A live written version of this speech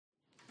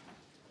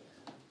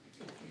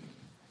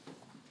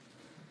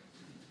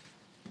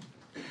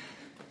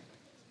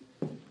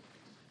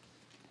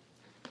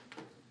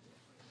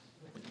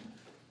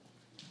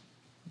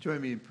Join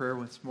me in prayer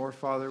once more.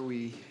 Father,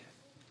 we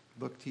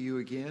look to you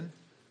again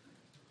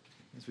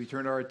as we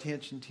turn our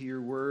attention to your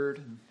word.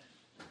 And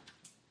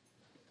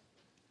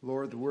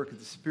Lord, the work of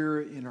the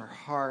Spirit in our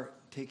heart,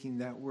 taking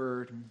that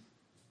word and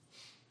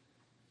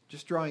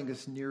just drawing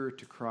us nearer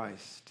to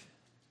Christ.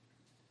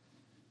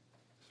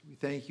 So we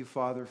thank you,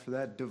 Father, for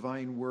that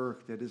divine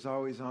work that is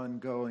always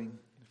ongoing,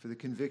 for the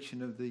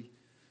conviction of the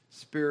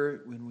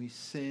Spirit when we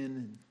sin,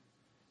 and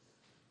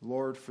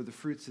Lord, for the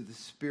fruits of the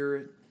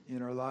Spirit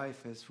in our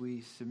life as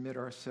we submit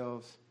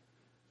ourselves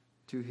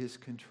to his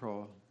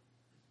control.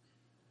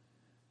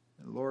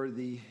 And Lord,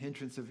 the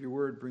entrance of your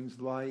word brings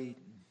light.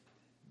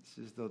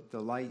 This is the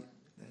light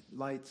that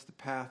lights the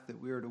path that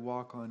we are to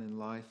walk on in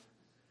life.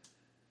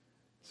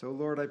 So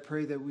Lord, I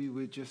pray that we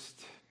would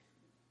just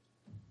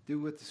do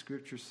what the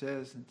scripture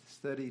says and to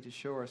study to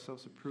show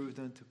ourselves approved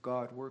unto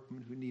God,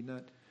 workmen who need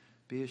not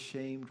be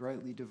ashamed,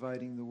 rightly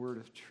dividing the word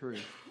of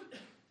truth.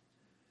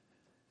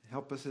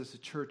 Help us as a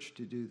church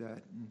to do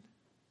that. And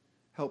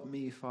help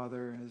me,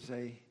 Father, as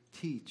I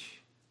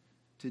teach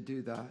to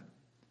do that,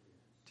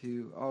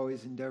 to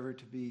always endeavor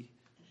to be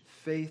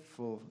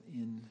faithful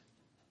in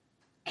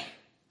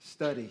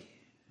study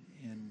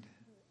and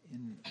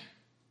in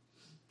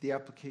the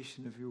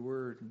application of your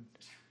word and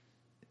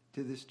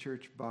to this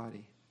church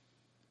body.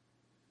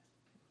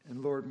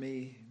 And Lord,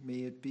 may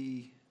it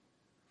be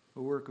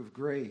a work of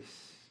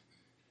grace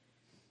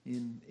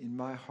in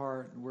my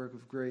heart and work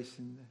of grace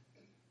in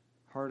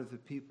the heart of the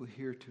people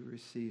here to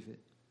receive it.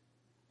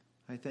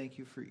 I thank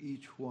you for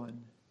each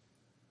one,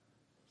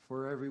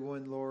 for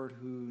everyone, Lord,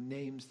 who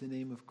names the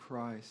name of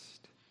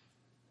Christ,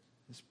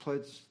 has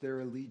pledged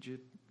their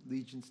allegiance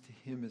to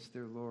him as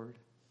their Lord.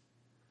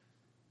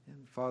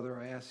 And Father,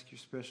 I ask your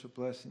special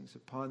blessings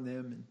upon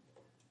them, and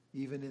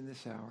even in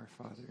this hour,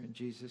 Father, in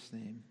Jesus'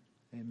 name,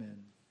 amen.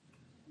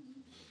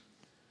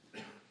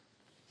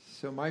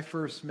 So my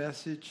first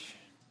message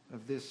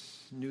of this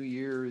new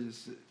year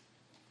is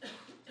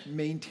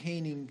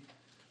maintaining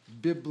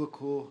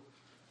biblical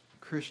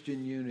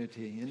Christian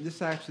unity. And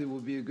this actually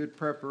will be a good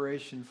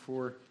preparation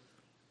for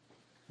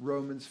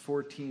Romans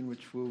 14,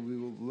 which we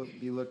will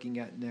be looking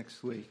at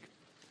next week.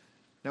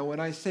 Now,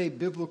 when I say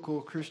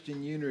biblical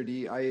Christian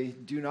unity, I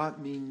do not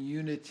mean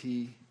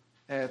unity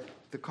at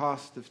the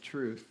cost of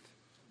truth.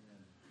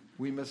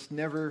 We must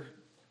never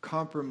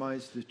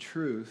compromise the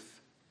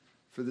truth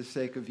for the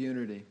sake of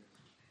unity.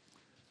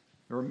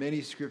 There are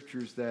many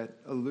scriptures that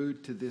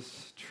allude to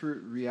this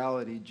true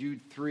reality.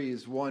 Jude 3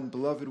 is one.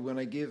 Beloved, when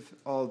I give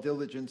all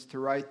diligence to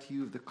write to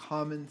you of the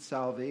common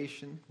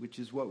salvation, which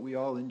is what we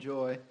all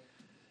enjoy,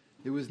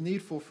 it was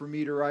needful for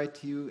me to write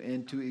to you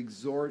and to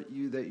exhort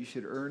you that you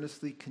should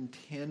earnestly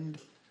contend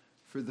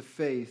for the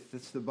faith,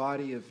 that's the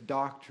body of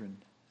doctrine,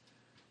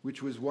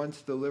 which was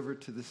once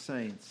delivered to the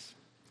saints.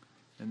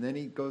 And then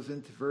he goes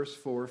into verse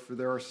 4, for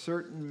there are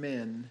certain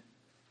men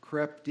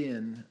crept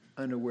in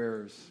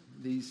unawares.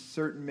 These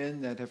certain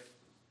men that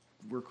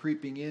were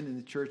creeping in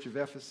the church of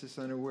Ephesus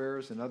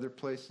unawares, and other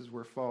places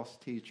were false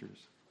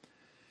teachers.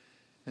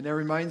 And that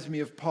reminds me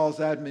of Paul's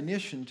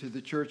admonition to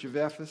the church of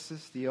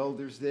Ephesus, the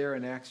elders there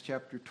in Acts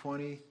chapter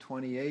 20,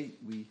 28.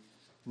 We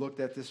looked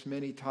at this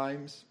many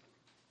times,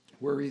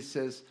 where he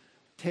says,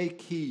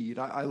 take heed.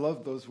 I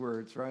love those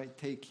words, right?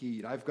 Take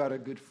heed. I've got a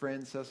good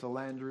friend, Cecil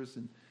Landers,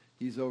 and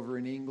he's over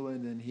in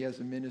England, and he has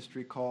a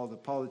ministry called,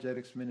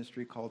 apologetics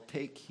ministry called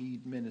Take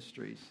Heed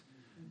Ministries.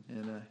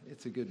 And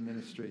it's a good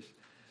ministry.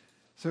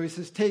 So he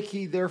says, take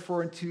heed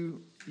therefore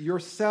unto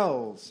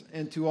yourselves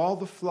and to all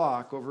the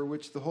flock over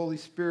which the Holy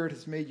Spirit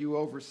has made you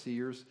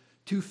overseers,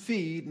 to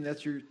feed, and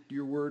that's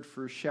your word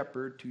for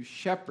shepherd, to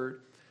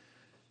shepherd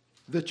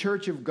the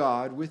church of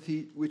God, which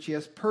he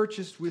has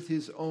purchased with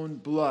his own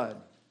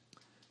blood.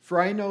 For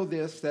I know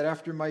this, that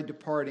after my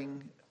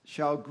departing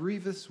shall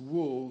grievous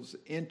wolves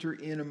enter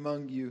in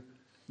among you,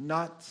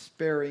 not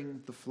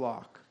sparing the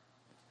flock.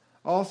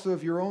 Also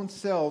of your own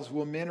selves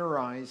will men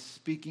arise,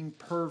 speaking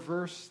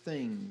perverse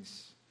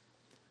things.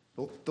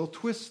 They'll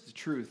twist the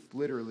truth,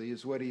 literally,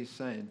 is what he's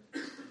saying,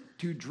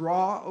 to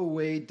draw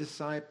away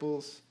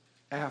disciples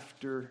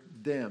after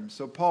them.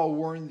 So Paul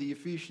warned the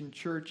Ephesian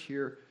church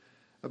here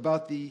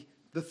about the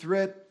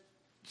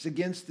threats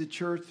against the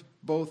church,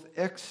 both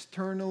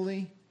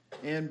externally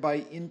and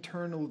by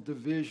internal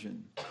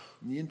division.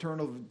 And the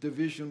internal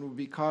division will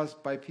be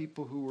caused by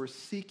people who were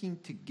seeking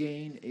to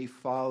gain a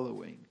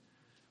following.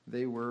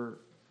 They were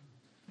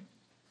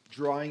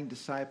drawing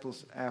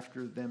disciples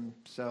after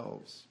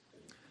themselves.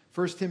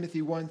 1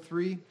 Timothy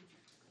 1:3,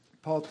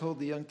 Paul told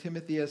the young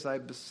Timothy, as I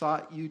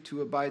besought you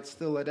to abide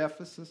still at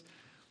Ephesus,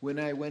 when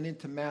I went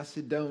into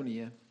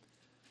Macedonia,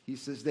 he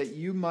says that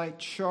you might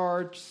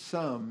charge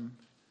some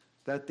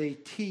that they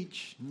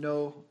teach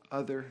no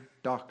other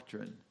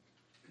doctrine,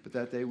 but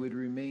that they would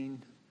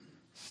remain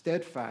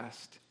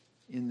steadfast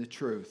in the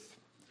truth.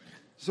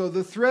 So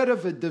the threat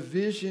of a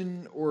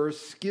division or a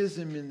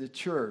schism in the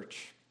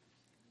church,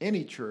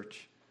 any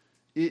church,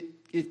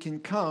 it can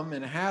come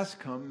and has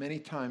come many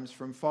times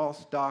from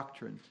false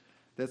doctrine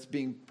that's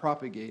being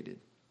propagated.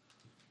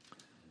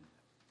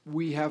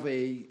 we have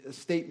a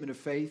statement of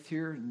faith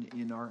here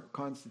in our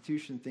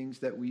Constitution, things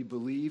that we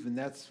believe, and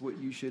that's what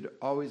you should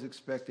always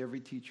expect every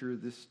teacher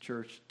of this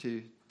church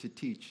to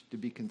teach, to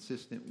be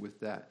consistent with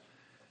that.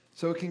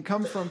 So it can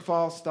come from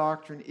false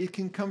doctrine. It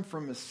can come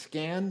from a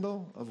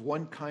scandal of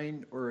one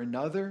kind or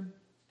another,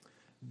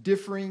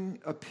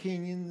 differing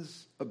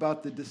opinions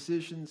about the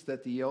decisions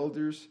that the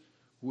elders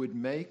would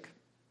make,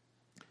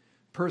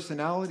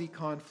 personality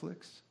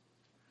conflicts,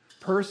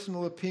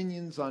 personal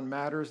opinions on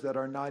matters that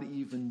are not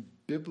even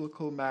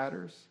biblical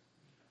matters,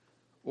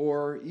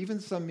 or even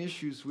some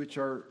issues which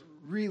are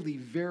really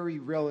very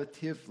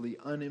relatively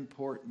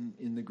unimportant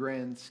in the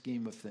grand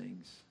scheme of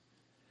things.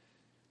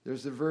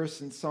 There's a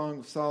verse in Song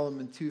of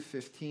Solomon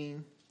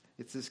 2:15.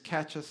 It says,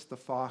 "Catch us the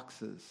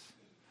foxes,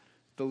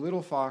 the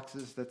little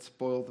foxes that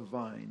spoil the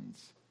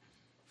vines,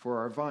 for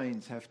our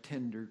vines have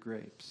tender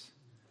grapes."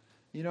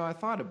 You know, I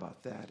thought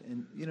about that,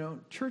 and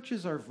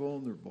churches are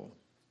vulnerable.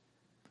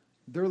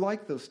 They're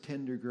like those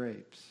tender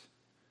grapes,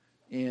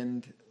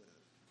 and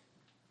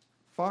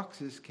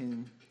foxes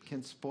can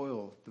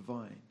spoil the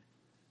vine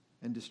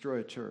and destroy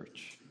a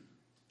church.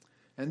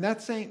 And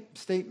that same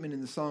statement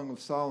in the Song of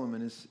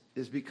Solomon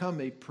has become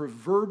a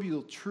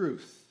proverbial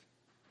truth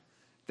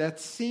that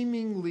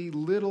seemingly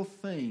little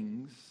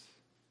things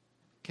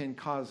can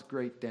cause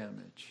great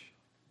damage.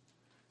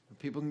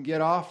 People can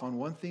get off on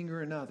one thing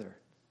or another,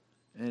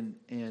 and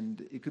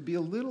it could be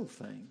a little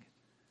thing,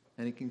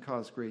 and it can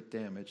cause great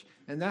damage.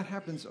 And that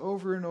happens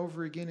over and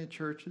over again in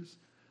churches,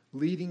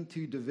 leading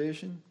to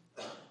division,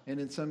 and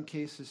in some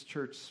cases,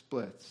 church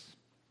splits.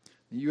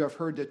 You have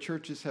heard that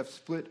churches have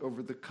split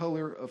over the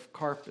color of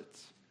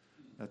carpets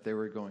that they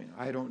were going.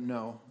 I don't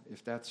know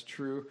if that's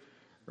true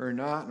or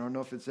not. I don't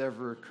know if it's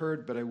ever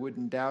occurred, but I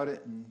wouldn't doubt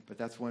it. But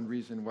that's one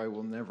reason why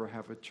we'll never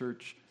have a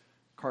church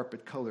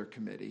carpet color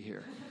committee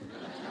here.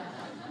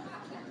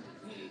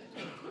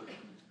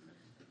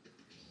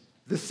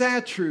 The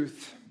sad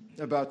truth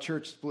about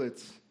church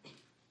splits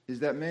is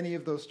that many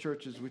of those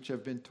churches which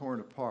have been torn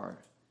apart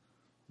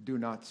do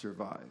not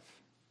survive.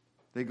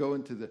 They go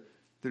into the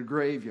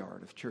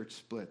graveyard of church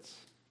splits.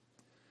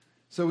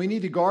 So we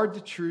need to guard the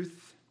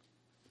truth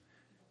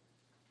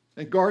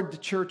and guard the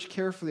church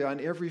carefully on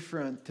every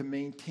front to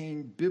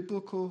maintain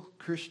biblical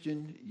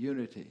Christian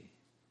unity,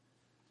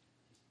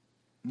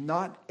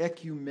 not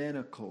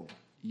ecumenical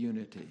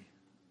unity.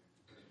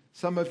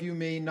 Some of you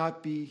may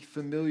not be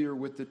familiar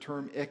with the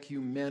term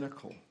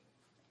ecumenical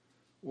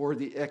or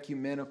the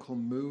ecumenical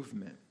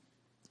movement.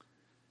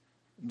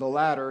 The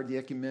latter, the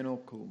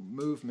ecumenical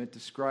movement,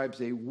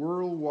 describes a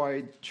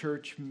worldwide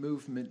church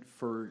movement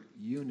for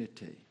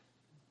unity.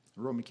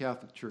 The Roman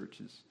Catholic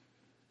Church is,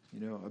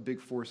 a big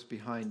force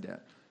behind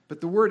that. But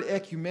the word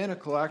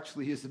ecumenical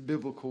actually is a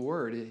biblical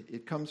word.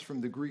 It comes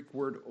from the Greek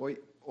word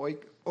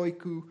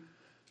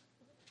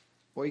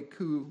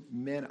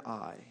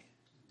oikoumeni,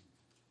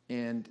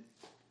 and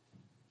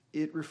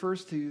it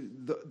refers to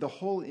the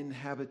whole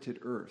inhabited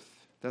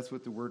earth. That's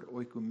what the word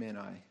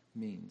oikoumeni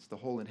means, the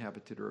whole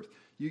inhabited earth.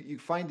 You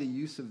find the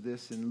use of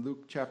this in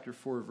Luke chapter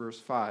 4, verse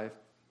 5.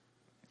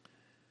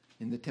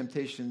 In the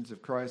temptations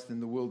of Christ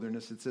in the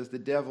wilderness, it says, the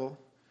devil,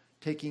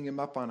 taking him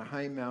up on a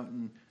high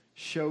mountain,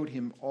 showed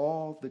him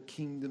all the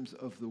kingdoms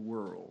of the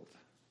world.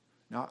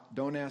 Now,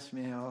 don't ask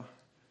me how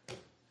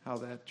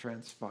that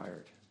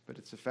transpired, but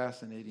it's a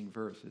fascinating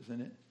verse, isn't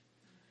it?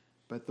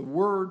 But the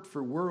word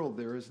for world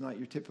there is not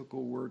your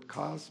typical word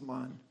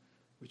kosmon,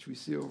 which we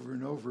see over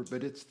and over,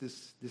 but it's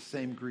this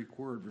same Greek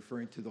word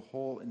referring to the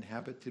whole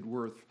inhabited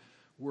world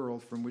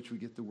from which we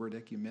get the word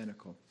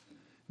ecumenical.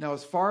 Now,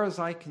 as far as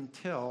I can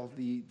tell,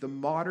 the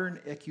modern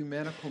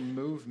ecumenical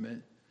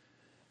movement,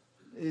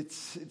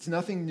 it's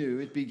nothing new.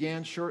 It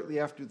began shortly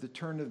after the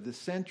turn of the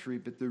century,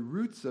 but the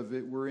roots of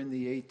it were in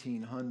the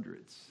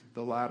 1800s,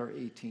 the latter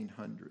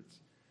 1800s.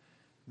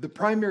 The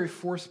primary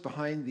force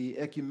behind the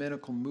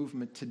ecumenical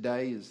movement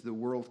today is the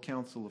World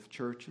Council of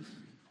Churches.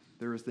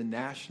 There is the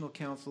National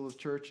Council of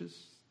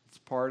Churches. It's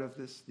part of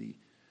this, the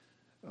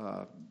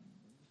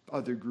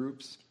other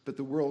groups. But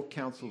the World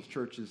Council of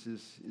Churches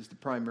is the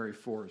primary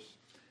force.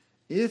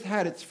 It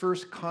had its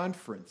first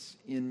conference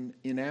in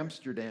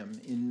Amsterdam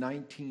in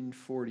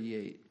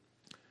 1948.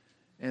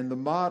 And the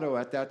motto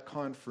at that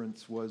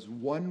conference was,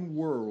 one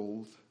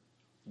world,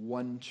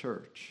 one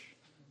church.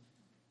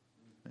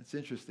 That's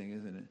interesting,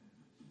 isn't it?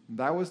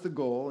 That was the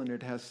goal, and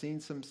it has seen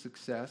some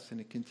success, and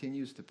it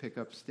continues to pick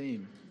up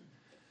steam.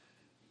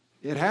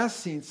 It has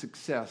seen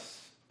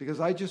success because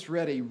I just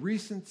read a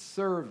recent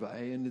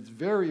survey, and it's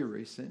very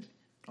recent,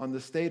 on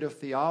the state of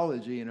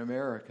theology in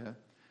America,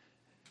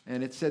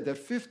 and it said that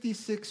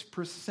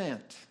 56%,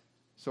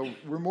 so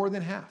we're more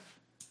than half,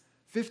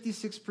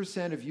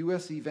 56% of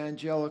U.S.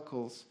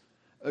 evangelicals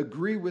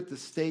agree with the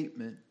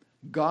statement,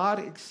 God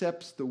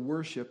accepts the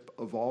worship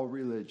of all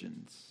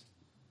religions,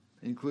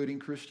 including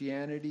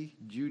Christianity,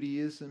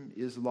 Judaism,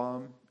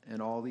 Islam,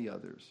 and all the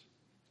others.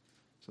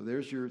 So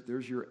there's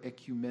your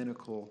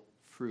ecumenical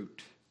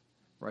fruit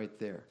right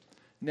there.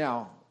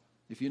 Now,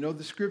 if you know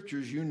the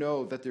scriptures, you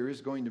know that there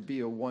is going to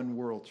be a one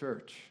world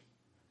church.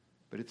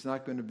 But it's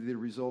not going to be the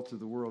result of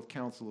the World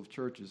Council of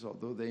Churches,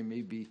 although they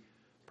may be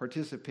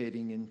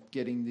participating in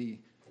getting the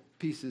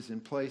pieces in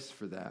place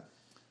for that.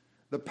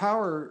 The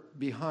power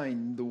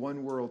behind the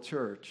one world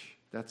church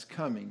that's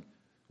coming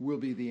will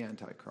be the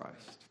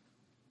Antichrist.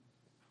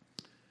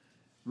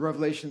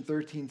 Revelation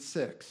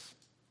 13:6.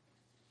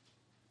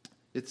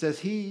 It says,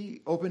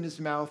 he opened his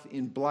mouth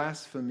in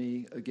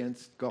blasphemy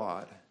against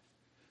God,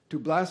 to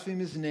blaspheme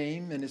his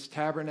name and his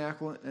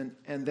tabernacle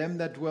and them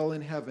that dwell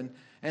in heaven.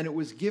 And it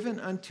was given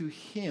unto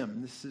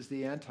him, this is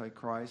the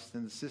Antichrist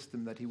and the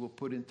system that he will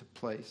put into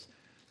place,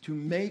 to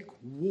make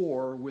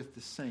war with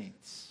the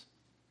saints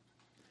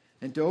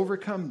and to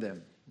overcome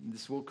them. And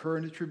this will occur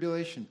in the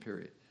tribulation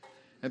period.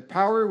 And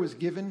power was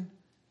given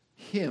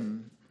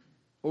him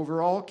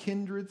over all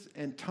kindreds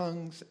and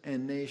tongues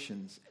and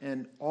nations,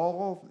 and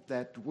all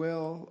that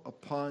dwell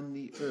upon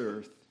the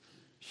earth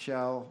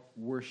shall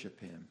worship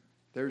him.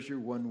 There's your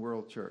one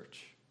world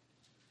church.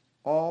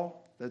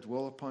 All that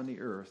dwell upon the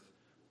earth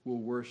will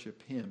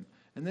worship him.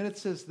 And then it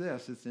says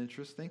this, it's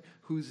interesting,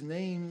 whose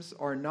names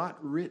are not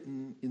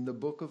written in the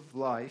book of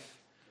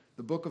life,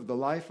 the book of the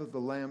life of the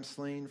Lamb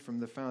slain from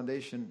the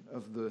foundation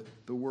of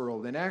the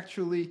world. And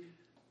actually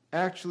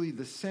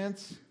the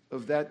sense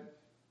of that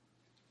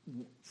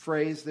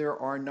phrase there,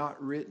 are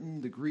not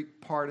written, the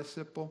Greek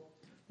participle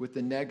with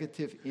the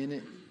negative in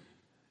it,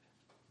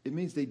 it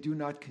means they do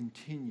not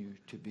continue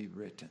to be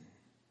written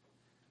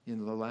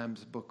in the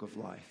Lamb's book of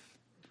life,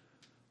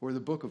 or the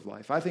book of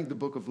life. I think the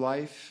book of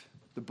life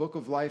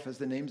has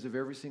the names of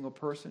every single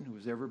person who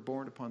was ever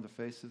born upon the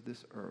face of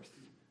this earth.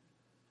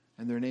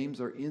 And their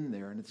names are in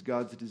there, and it's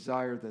God's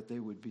desire that they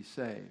would be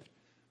saved.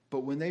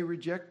 But when they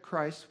reject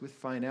Christ with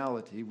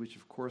finality, which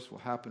of course will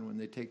happen when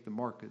they take the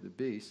mark of the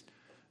beast,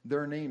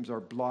 their names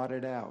are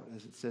blotted out,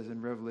 as it says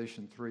in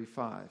Revelation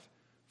 3:5,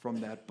 from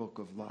that book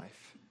of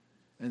life.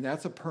 And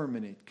that's a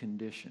permanent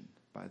condition,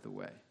 by the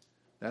way.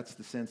 That's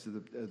the sense of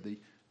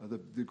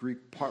the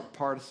Greek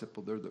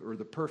participle, or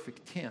the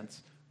perfect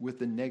tense with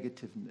the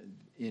negative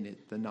in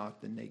it, the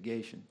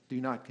negation.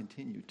 Do not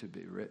continue to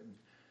be written.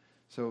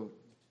 So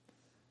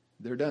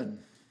they're done.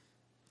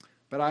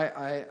 But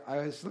I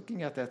was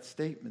looking at that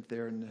statement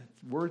there, and the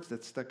words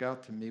that stuck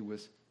out to me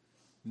was,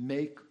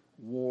 make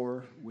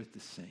war with the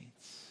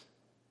saints.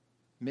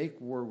 Make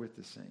war with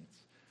the saints.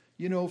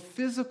 You know,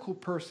 physical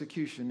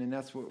persecution, and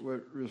that's what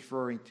we're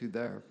referring to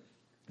there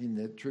in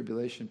the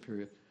tribulation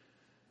period.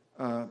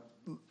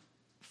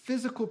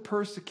 Physical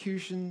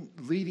persecution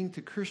leading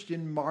to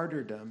Christian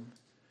martyrdom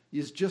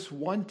is just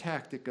one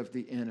tactic of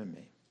the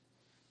enemy.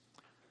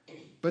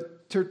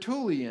 But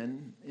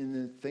Tertullian,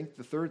 in I think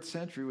the 3rd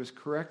century, was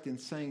correct in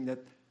saying that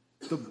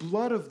the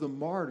blood of the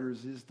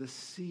martyrs is the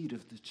seed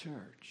of the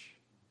church.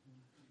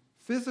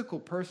 Physical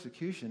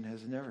persecution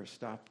has never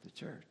stopped the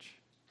church.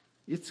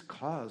 It's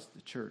caused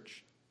the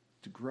church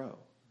to grow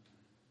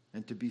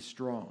and to be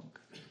strong.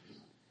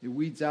 It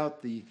weeds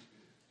out the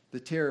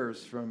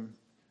tares from,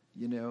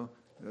 that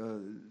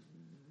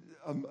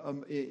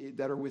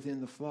are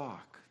within the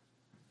flock.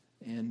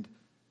 And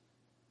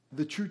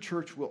the true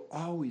church will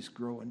always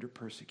grow under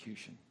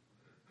persecution.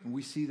 And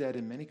we see that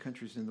in many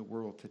countries in the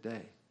world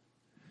today.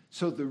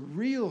 So the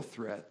real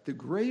threat, the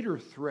greater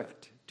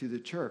threat to the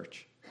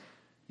church,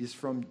 is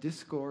from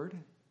discord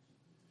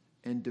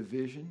and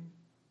division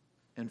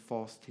and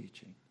false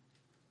teaching.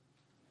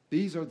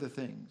 These are the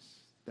things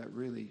that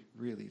really,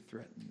 really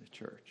threaten the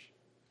church.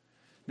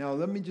 Now,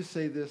 let me just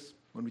say this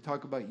when we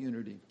talk about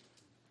unity.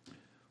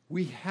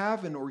 We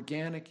have an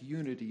organic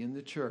unity in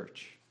the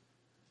church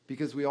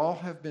because we all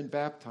have been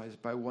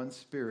baptized by one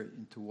Spirit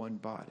into one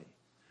body.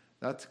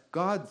 That's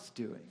God's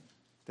doing.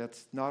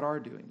 That's not our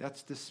doing.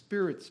 That's the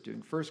Spirit's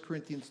doing. 1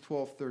 Corinthians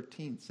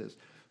 12:13 says,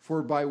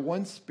 "For by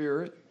one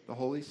Spirit, the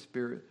Holy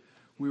Spirit,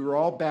 we were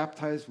all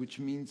baptized," which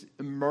means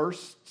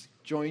immersed,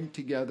 joined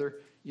together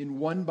in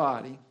one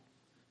body,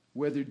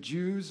 whether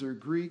Jews or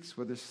Greeks,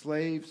 whether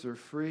slaves or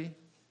free.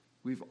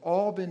 We've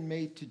all been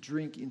made to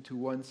drink into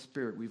one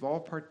Spirit. We've all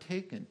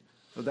partaken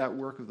of that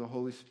work of the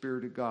Holy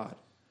Spirit of God.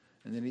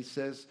 And then he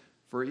says,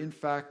 "For in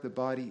fact the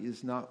body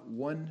is not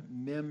one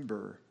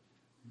member,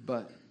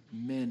 but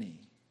many."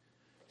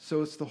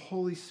 So it's the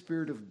Holy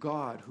Spirit of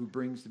God who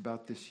brings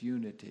about this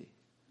unity.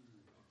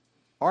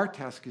 Our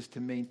task is to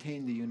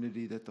maintain the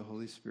unity that the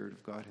Holy Spirit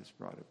of God has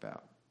brought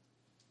about.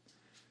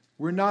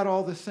 We're not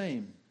all the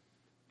same.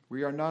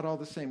 We are not all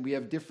the same. We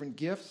have different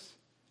gifts,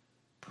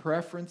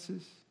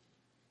 preferences,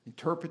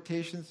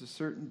 interpretations of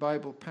certain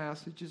Bible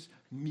passages,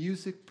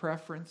 music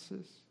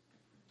preferences.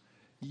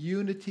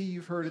 Unity,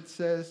 you've heard it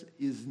says,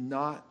 is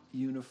not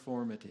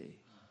uniformity.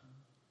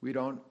 We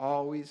don't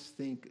always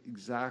think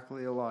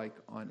exactly alike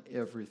on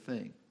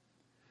everything.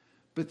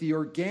 But the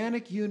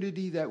organic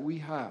unity that we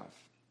have,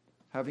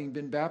 having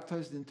been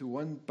baptized into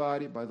one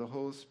body by the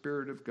Holy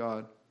Spirit of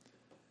God,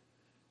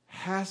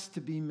 has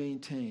to be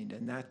maintained,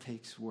 and that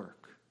takes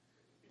work.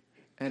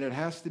 And it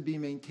has to be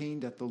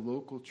maintained at the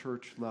local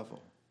church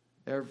level,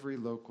 every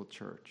local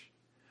church.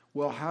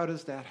 Well, how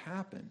does that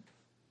happen?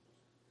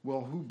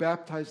 Well, who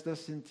baptized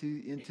us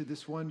into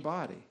this one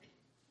body?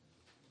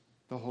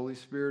 The Holy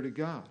Spirit of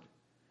God.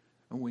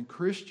 And when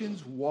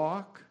Christians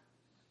walk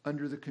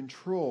under the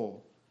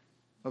control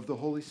of the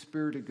Holy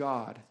Spirit of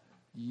God,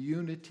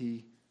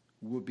 unity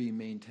will be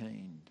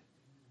maintained.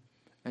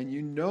 And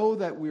you know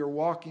that we are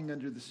walking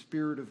under the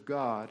Spirit of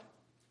God,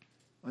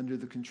 under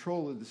the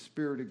control of the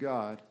Spirit of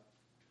God,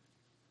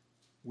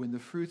 when the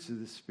fruits of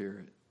the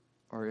Spirit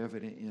are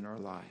evident in our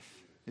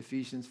life.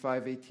 Ephesians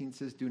 5:18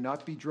 says, do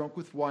not be drunk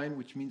with wine,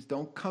 which means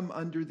don't come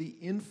under the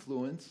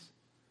influence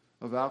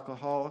of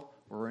alcohol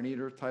or any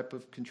other type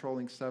of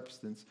controlling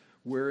substance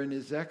wherein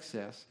is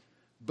excess,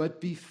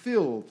 but be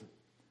filled.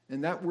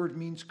 And that word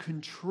means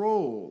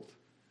controlled.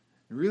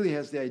 It really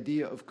has the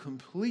idea of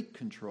complete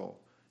control.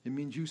 It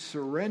means you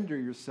surrender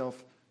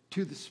yourself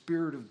to the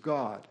Spirit of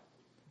God.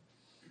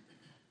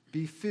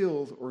 Be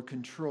filled or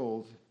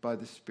controlled by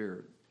the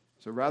Spirit.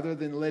 So rather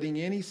than letting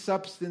any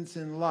substance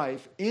in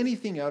life,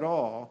 anything at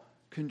all,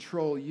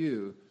 control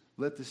you,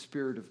 let the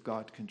Spirit of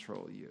God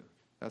control you.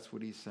 That's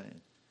what he's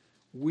saying.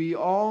 We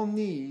all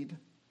need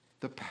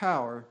the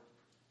power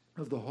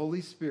of the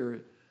Holy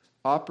Spirit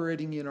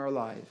operating in our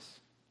lives,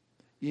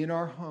 in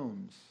our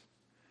homes,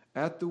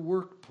 at the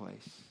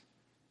workplace,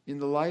 in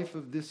the life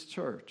of this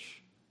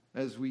church,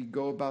 as we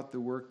go about the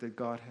work that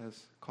God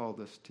has called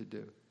us to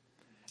do.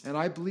 And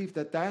I believe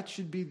that that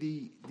should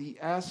be the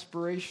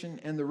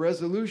aspiration and the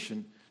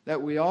resolution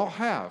that we all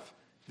have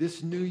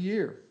this new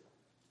year,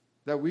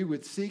 that we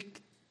would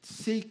seek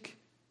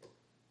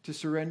to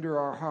surrender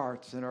our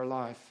hearts and our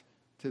life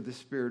to the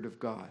Spirit of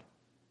God.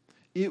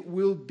 It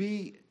will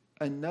be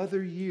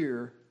another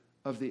year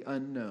of the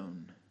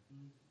unknown.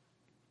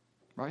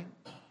 Right?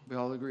 We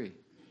all agree.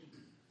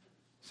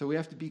 So we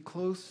have to be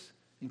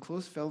in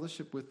close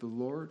fellowship with the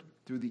Lord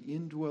through the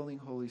indwelling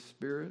Holy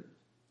Spirit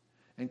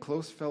and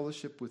close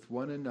fellowship with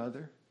one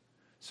another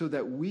so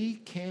that we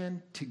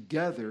can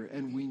together,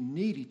 and we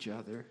need each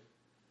other,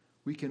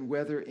 we can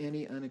weather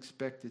any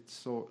unexpected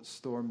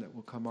storm that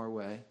will come our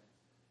way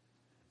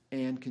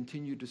and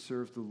continue to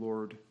serve the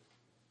Lord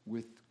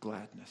with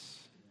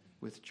gladness,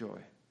 with joy.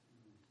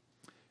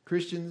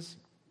 Christians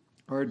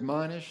are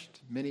admonished,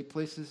 many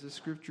places of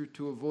Scripture,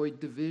 to avoid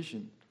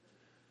division,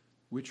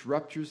 which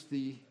ruptures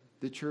the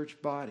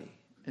church body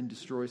and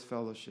destroys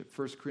fellowship.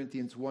 1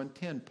 Corinthians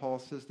 1:10, Paul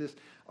says this,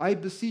 I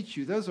beseech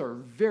you. Those are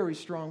very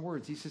strong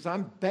words. He says,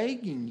 I'm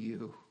begging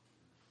you.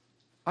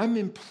 I'm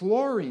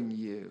imploring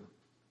you.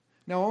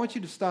 Now, I want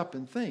you to stop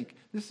and think.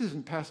 This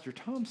isn't Pastor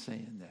Tom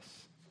saying this.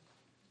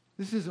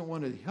 This isn't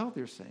one of the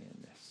elders saying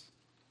this.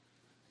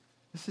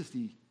 This is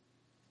the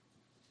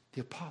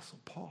Apostle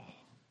Paul.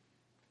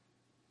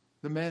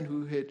 The man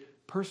who had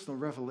personal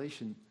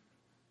revelation,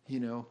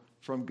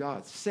 from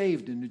God,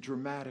 saved in a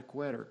dramatic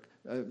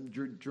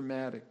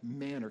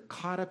manner,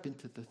 caught up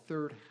into the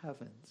third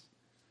heavens,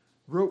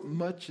 wrote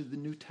much of the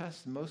New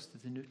Testament, most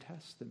of the New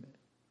Testament.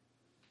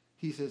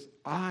 He says,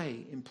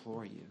 I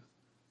implore you,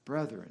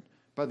 brethren,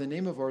 by the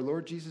name of our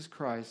Lord Jesus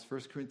Christ,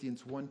 1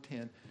 Corinthians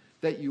 1:10,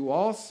 that you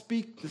all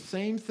speak the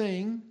same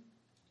thing,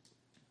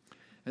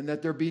 and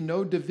that there be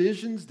no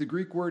divisions. The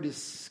Greek word is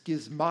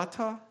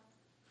schismata,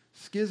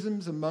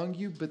 schisms among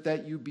you, but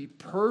that you be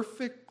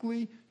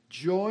perfectly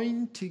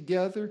joined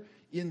together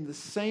in the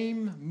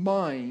same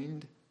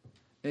mind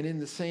and in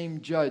the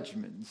same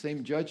judgment. The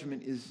same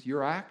judgment is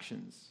your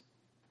actions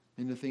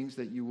in the things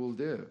that you will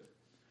do.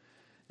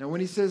 Now,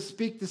 when he says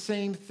speak the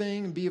same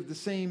thing and be of the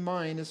same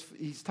mind,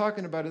 he's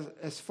talking about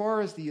as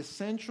far as the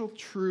essential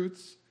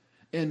truths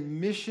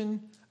and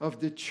mission of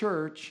the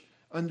church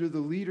under the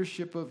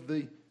leadership of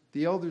the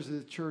elders of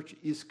the church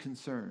is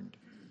concerned.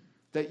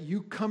 That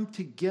you come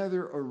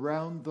together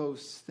around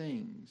those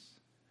things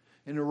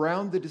and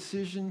around the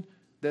decision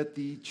that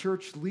the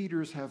church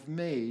leaders have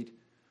made,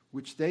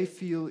 which they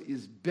feel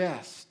is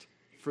best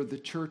for the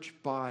church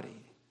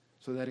body,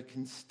 so that it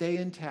can stay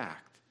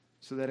intact,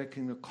 so that it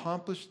can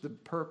accomplish the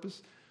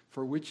purpose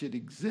for which it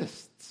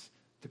exists,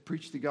 to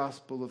preach the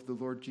gospel of the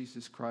Lord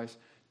Jesus Christ,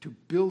 to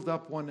build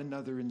up one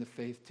another in the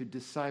faith, to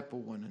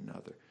disciple one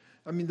another.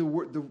 I mean,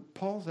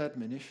 Paul's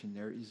admonition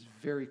there is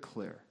very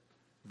clear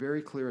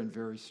and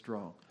very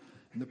strong.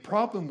 And the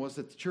problem was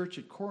that the church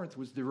at Corinth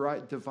was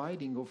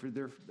dividing over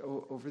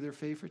their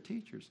favorite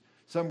teachers.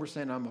 Some were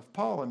saying, I'm of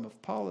Paul, I'm of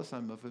Apollos,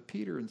 I'm of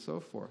Peter, and so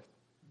forth.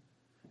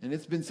 And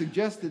it's been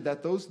suggested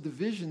that those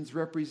divisions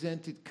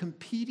represented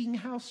competing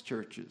house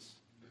churches,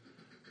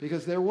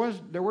 because there were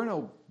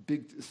no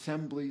big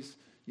assemblies,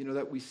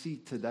 that we see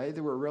today.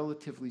 They were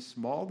relatively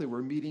small. They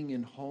were meeting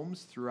in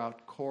homes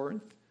throughout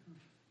Corinth,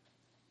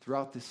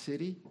 throughout the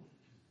city,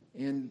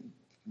 and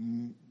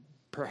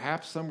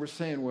perhaps some were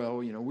saying, well,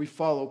 we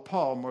follow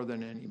Paul more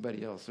than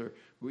anybody else, or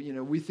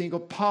we think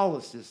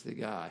Apollos is the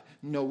guy.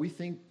 No, we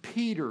think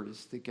Peter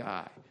is the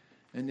guy.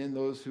 And then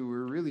those who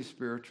were really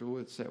spiritual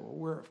would say, well,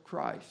 we're of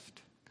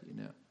Christ,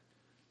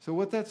 So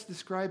what that's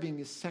describing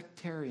is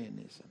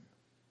sectarianism.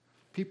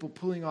 People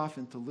pulling off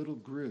into little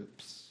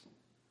groups.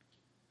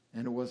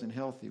 And it wasn't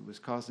healthy. It was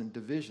causing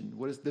division.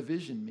 What does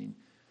division mean?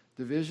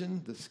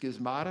 Division, the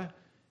schismata,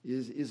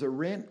 is a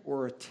rent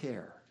or a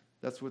tear.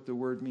 That's what the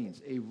word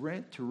means. A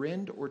rent, to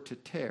rend or to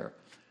tear.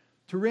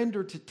 To rend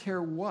or to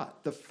tear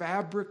what? The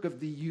fabric of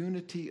the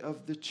unity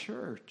of the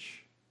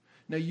church.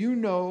 Now you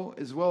know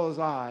as well as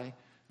I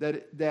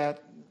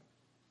that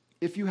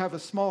if you have a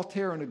small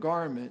tear in a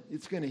garment,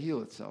 it's going to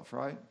heal itself,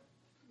 right?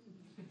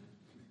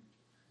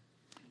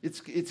 It's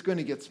going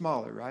to get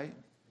smaller, right?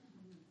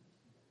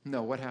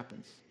 No, what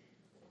happens?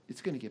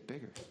 It's going to get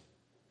bigger.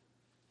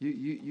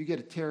 You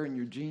get a tear in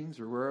your jeans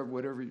or wherever,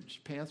 whatever, your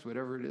pants,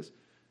 whatever it is,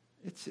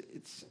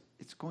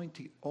 it's going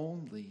to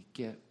only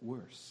get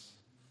worse.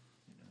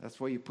 That's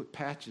why you put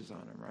patches on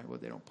them, right? Well,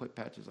 they don't put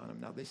patches on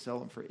them now. They sell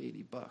them for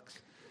 $80,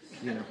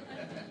 you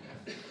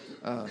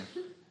know.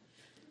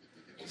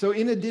 So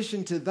in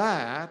addition to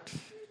that,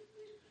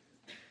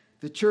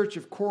 the church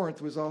of Corinth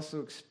was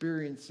also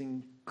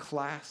experiencing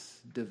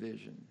class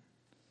division.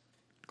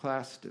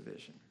 Class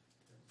division.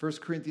 1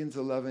 Corinthians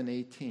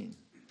 11:18.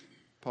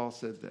 Paul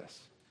said this.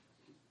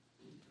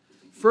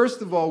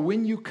 First of all,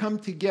 when you come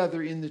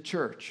together in the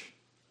church,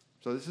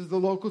 so this is the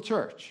local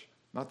church,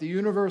 not the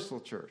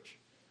universal church,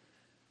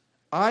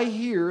 I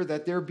hear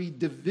that there be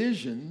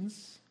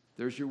divisions,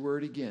 there's your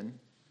word again,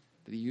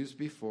 that he used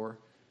before,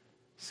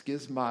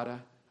 schismata,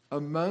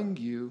 among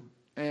you,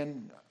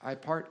 and I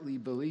partly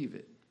believe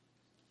it.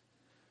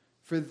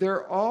 For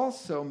there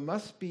also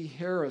must be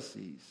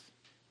heresies,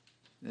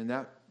 and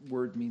that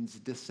word means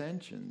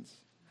dissensions,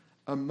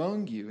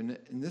 among you, and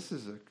this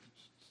is a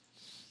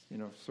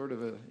sort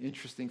of an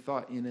interesting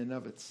thought in and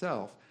of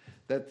itself,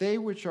 that they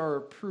which are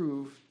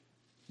approved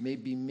may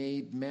be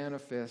made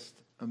manifest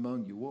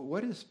among you. Well,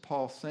 what is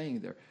Paul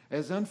saying there?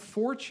 As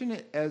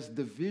unfortunate as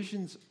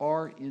divisions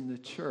are in the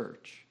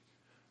church,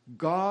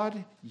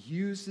 God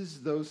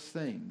uses those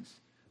things,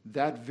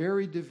 that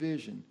very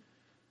division,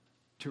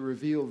 to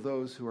reveal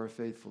those who are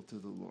faithful to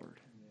the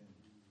Lord.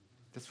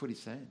 That's what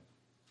he's saying.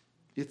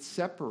 It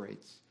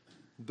separates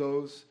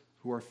those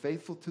who are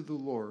faithful to the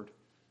Lord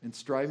and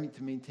striving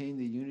to maintain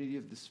the unity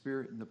of the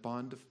Spirit and the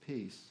bond of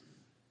peace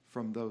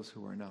from those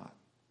who are not.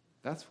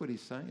 That's what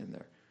he's saying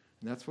there.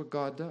 And that's what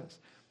God does.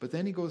 But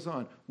then he goes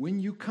on, when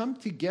you come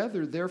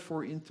together,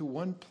 therefore, into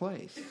one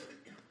place,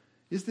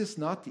 is this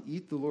not to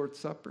eat the Lord's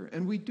Supper?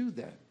 And we do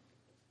that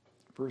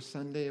first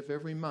Sunday of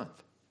every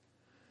month.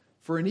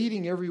 For in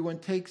eating, everyone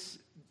takes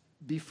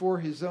before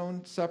his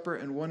own supper,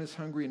 and one is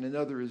hungry and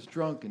another is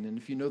drunken. And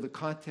if you know the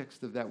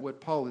context of that, what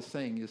Paul is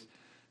saying is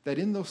that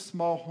in those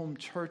small home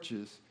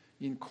churches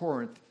in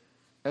Corinth,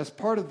 as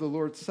part of the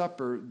Lord's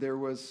Supper, there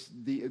was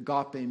the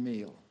agape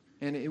meal.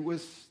 And it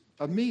was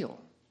a meal.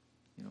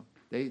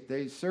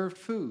 They served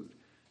food.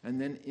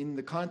 And then in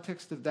the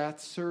context of that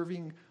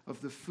serving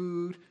of the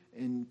food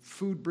and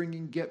food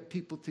bringing, get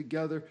people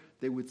together,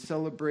 they would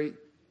celebrate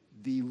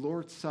the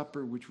Lord's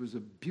Supper, which was a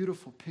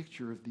beautiful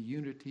picture of the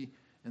unity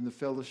and the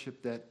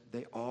fellowship that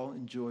they all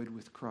enjoyed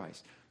with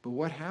Christ. But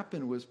what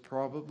happened was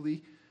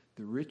probably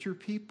the richer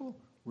people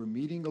were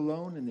meeting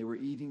alone and they were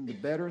eating the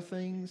better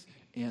things,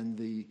 and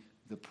the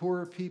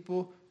poorer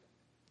people,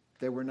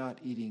 they were not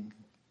eating,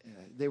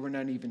 they were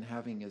not even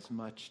having as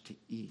much to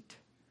eat.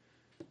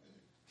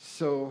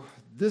 So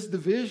this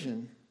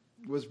division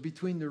was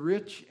between the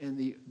rich and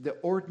the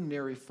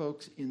ordinary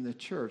folks in the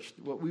church,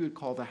 what we would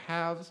call the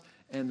haves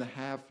and the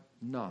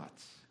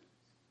have-nots.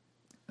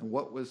 And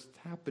what was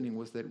happening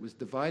was that it was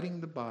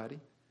dividing the body,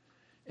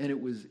 and it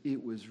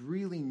was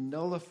really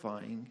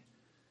nullifying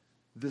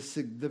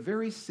the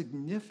very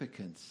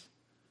significance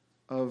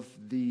of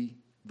the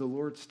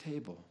Lord's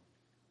table,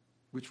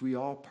 which we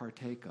all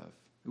partake of.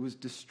 It was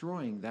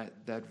destroying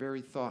that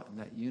very thought and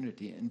that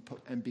unity.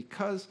 And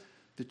because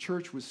the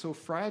church was so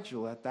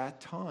fragile at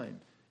that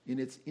time, in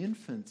its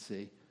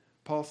infancy,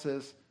 Paul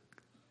says,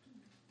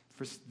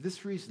 for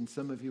this reason,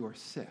 some of you are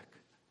sick.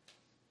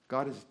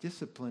 God is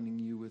disciplining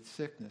you with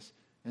sickness,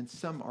 and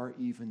some are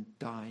even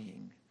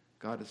dying.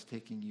 God is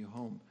taking you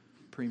home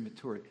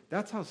prematurely.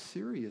 That's how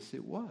serious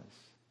it was.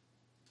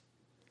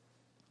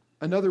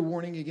 Another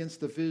warning against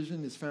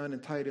division is found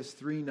in Titus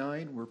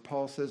 3:9, where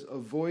Paul says,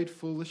 avoid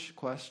foolish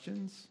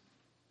questions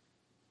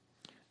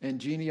and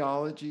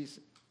genealogies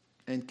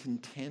and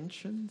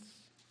contentions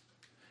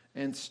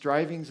and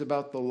strivings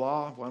about the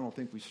law. Well, I don't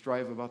think we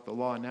strive about the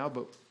law now,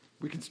 but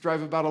we can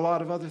strive about a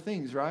lot of other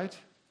things, right?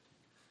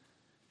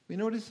 You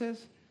know what it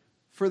says?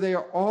 For they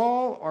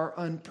are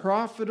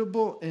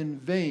unprofitable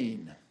and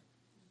vain.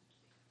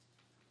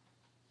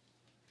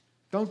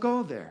 Don't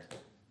go there.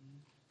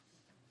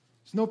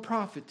 There's no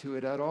profit to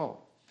it at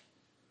all.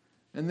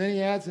 And then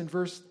he adds in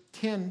verse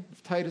 10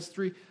 of Titus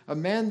 3, a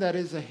man that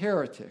is a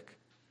heretic.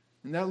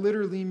 And that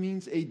literally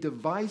means a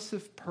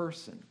divisive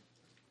person.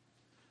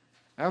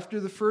 After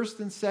the first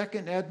and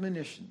second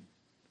admonition,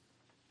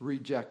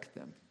 reject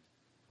them.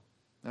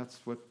 That's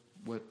what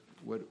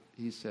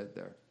he said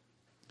there.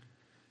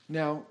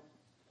 Now,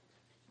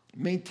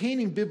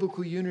 maintaining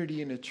biblical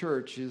unity in a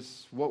church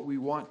is what we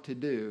want to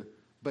do,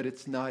 but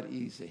it's not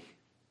easy.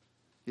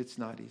 It's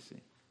not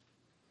easy.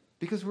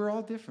 Because we're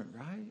all different,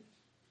 right?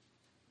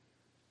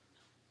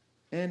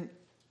 And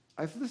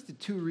I've listed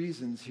two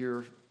reasons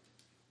here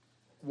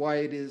why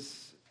it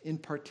is, in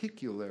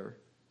particular,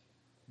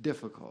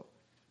 difficult.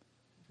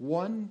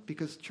 One,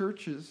 because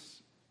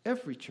churches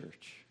every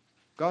church,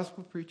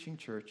 gospel preaching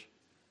church,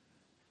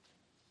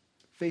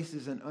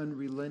 faces an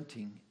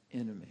unrelenting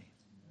enemy.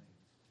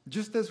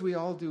 Just as we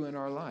all do in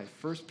our life.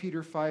 1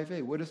 Peter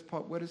 5:8, what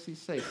does he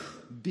say?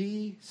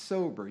 Be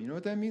sober. You know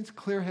what that means?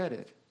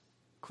 Clear-headed,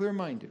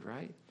 clear-minded,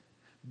 right?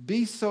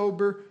 Be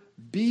sober,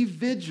 be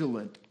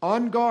vigilant,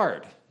 on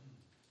guard,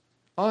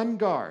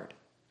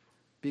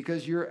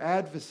 because your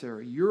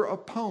adversary, your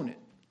opponent,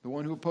 the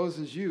one who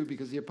opposes you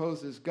because he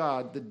opposes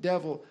God, the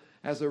devil,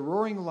 as a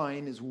roaring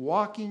lion, is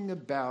walking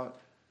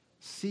about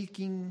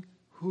seeking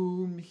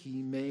whom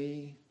he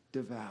may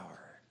devour.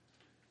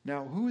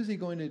 Now, who is he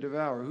going to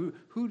devour?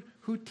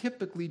 Who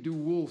typically do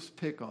wolves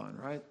pick on,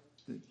 right?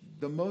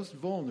 The most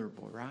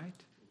vulnerable, right?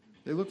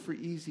 They look for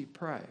easy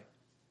prey.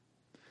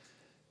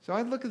 So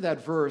I look at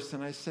that verse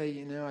and I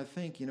say, I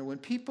think, when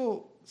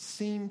people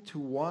seem to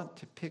want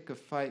to pick a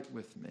fight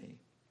with me,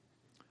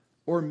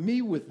 or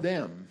me with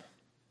them,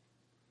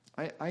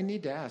 I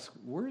need to ask,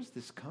 where is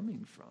this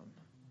coming from?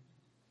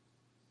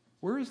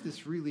 Where is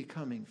this really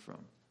coming from?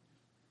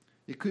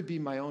 It could be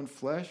my own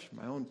flesh,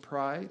 my own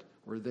pride,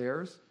 or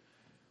theirs.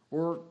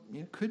 Or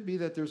it could be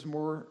that there's a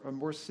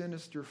more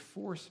sinister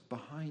force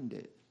behind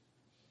it,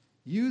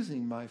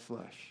 using my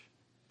flesh,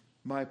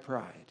 my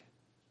pride,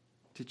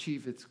 to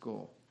achieve its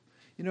goal.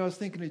 I was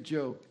thinking of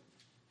Job.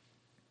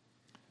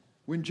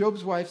 When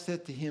Job's wife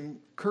said to him,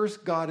 curse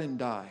God and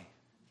die,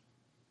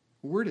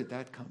 where did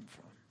that come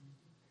from?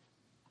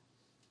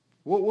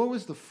 What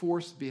was the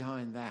force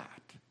behind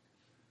that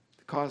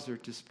to cause her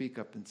to speak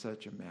up in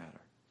such a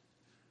matter?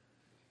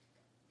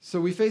 So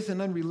we face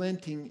an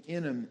unrelenting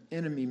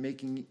enemy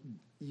making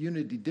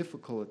unity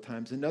difficult at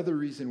times. Another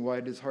reason why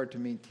it is hard to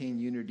maintain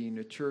unity in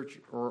a church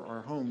or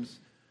our homes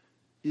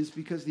is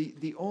because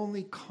the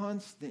only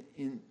constant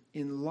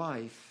in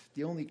life,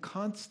 the only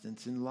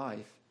constants in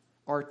life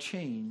are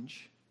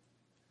change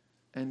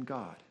and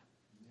God.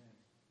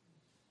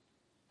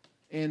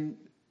 And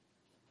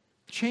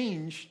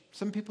change,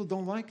 some people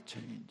don't like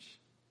change.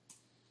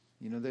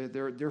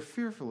 They're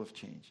fearful of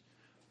change.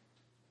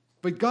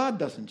 But God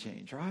doesn't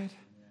change, right?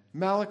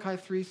 Malachi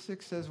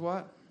 3:6 says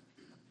what?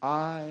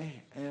 I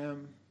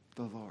am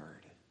the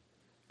Lord.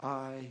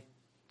 I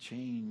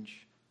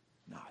change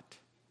not.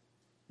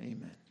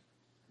 Amen.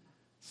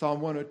 Psalm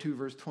 102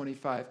 verse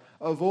 25.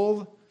 Of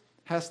old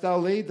hast thou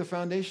laid the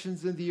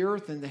foundations of the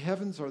earth, and the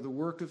heavens are the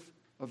work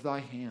of thy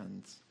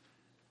hands.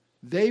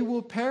 They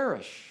will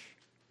perish,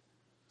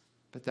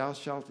 but thou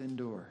shalt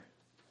endure.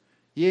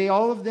 Yea,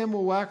 all of them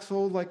will wax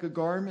old like a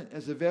garment,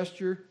 as a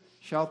vesture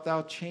shalt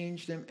thou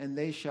change them, and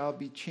they shall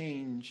be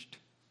changed.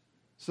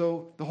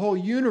 So the whole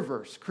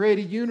universe,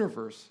 created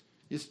universe,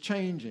 is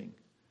changing.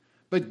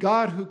 But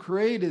God who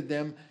created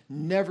them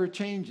never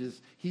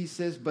changes. He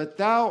says, but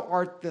thou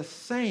art the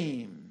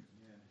same,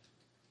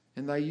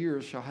 and thy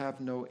years shall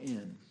have no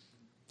end.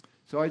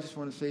 So I just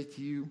want to say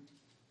to you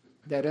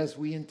that as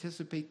we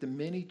anticipate the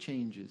many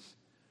changes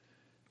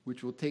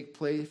which will take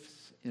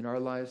place in our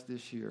lives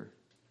this year,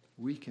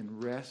 we can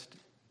rest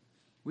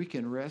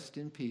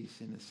in peace,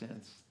 in a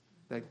sense,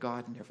 that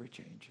God never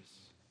changes.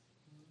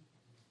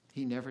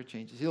 He never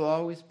changes. He'll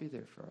always be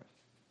there for us.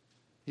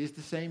 He's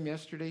the same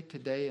yesterday,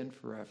 today, and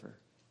forever.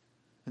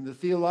 And the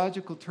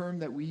theological term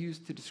that we use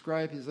to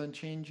describe his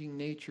unchanging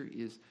nature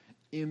is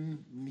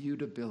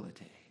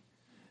immutability.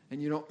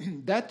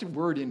 And that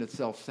word in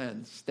itself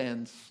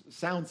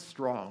sounds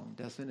strong,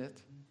 doesn't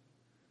it?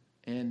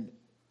 And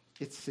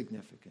it's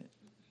significant.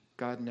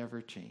 God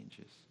never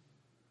changes.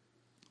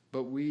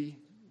 But we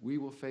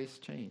will face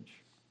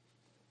change.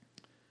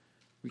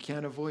 We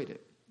can't avoid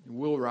it.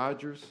 Will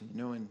Rogers,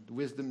 in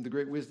wisdom, the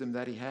great wisdom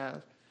that he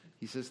has,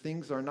 he says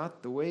things are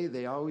not the way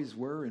they always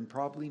were and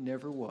probably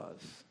never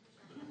was.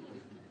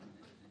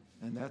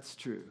 And that's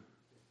true.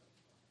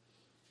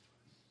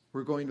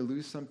 We're going to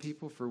lose some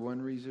people for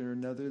one reason or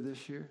another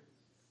this year.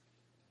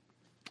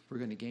 We're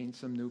going to gain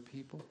some new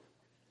people.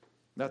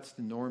 That's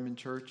the norm in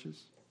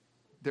churches.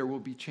 There will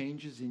be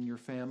changes in your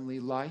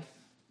family life.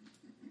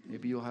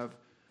 Maybe you'll have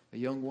a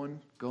young one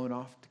going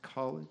off to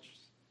college.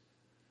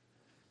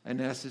 And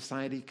as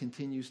society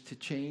continues to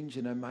change,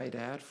 and I might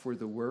add, for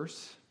the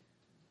worse,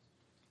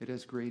 it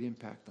has great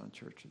impact on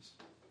churches.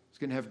 It's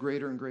going to have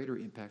greater and greater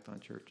impact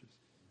on churches.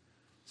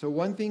 So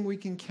one thing we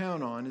can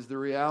count on is the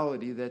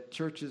reality that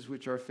churches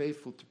which are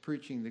faithful to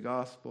preaching the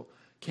gospel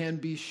can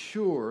be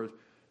sure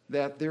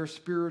that their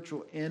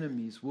spiritual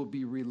enemies will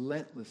be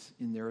relentless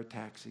in their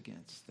attacks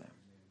against them.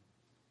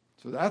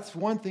 So that's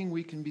one thing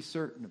we can be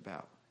certain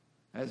about.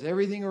 As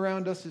everything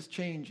around us is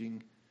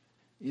changing,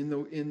 in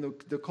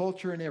the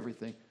culture and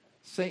everything,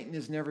 Satan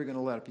is never going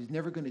to let up. He's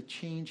never going to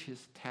change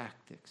his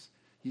tactics.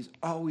 He's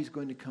always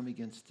going to come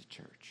against the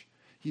church.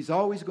 He's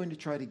always going to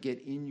try to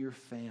get in your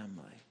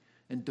family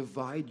and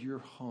divide your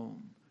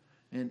home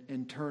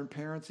and turn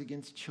parents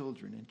against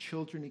children and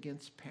children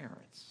against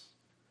parents,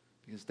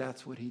 because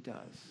that's what he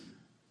does.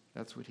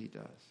 That's what he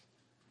does.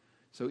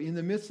 So in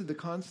the midst of the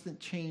constant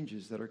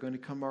changes that are going to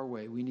come our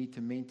way, we need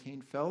to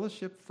maintain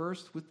fellowship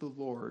first with the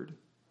Lord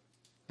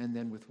and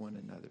then with one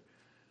another.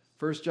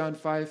 1 John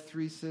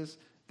 5:3 says,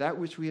 That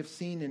which we have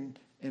seen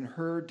and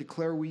heard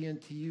declare we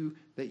unto you,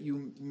 that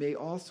you may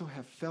also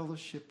have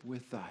fellowship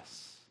with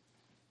us.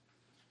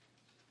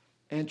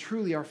 And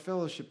truly our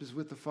fellowship is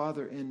with the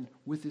Father and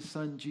with His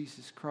Son,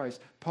 Jesus Christ.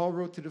 Paul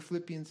wrote to the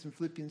Philippians in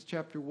Philippians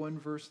chapter 1,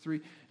 verse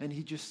 3, and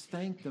he just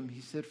thanked them.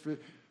 He said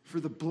for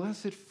the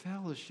blessed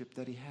fellowship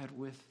that he had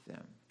with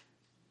them.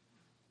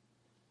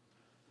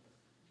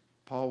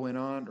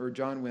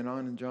 John went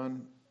on in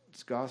John's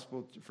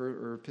Gospel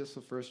or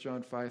Epistle, 1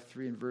 John 5,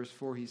 3 and verse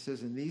 4. He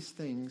says, "In these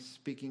things,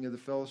 speaking of the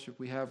fellowship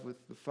we have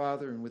with the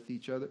Father and with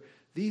each other,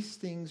 these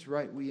things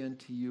write we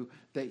unto you,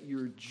 that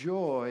your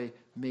joy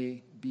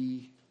may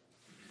be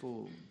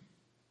full."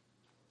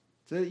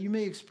 So that you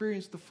may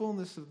experience the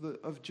fullness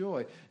of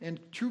joy. And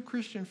true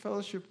Christian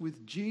fellowship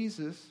with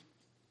Jesus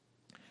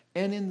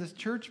and in the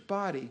church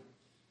body,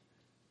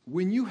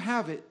 when you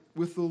have it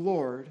with the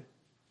Lord,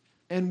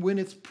 and when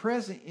it's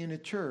present in a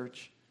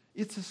church,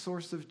 it's a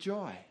source of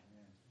joy.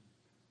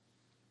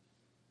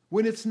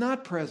 When it's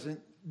not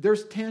present,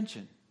 there's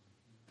tension.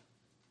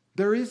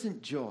 There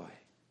isn't joy.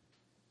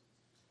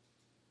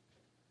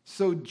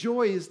 So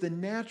joy is the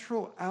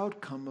natural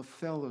outcome of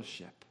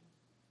fellowship.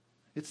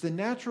 It's the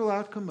natural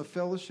outcome of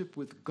fellowship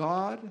with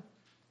God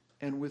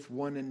and with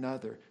one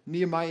another.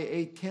 Nehemiah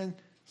 8:10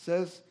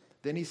 says,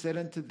 "Then he said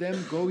unto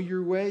them, Go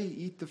your way,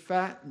 eat the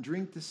fat and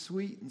drink the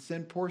sweet, and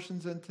send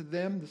portions unto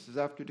them." This is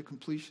after the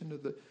completion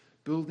of the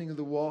building of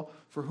the wall.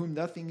 "For whom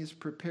nothing is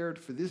prepared,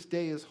 for this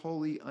day is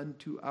holy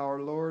unto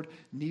our Lord.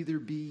 Neither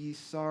be ye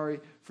sorry,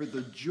 for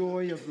the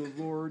joy of the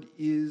Lord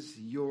is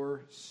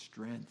your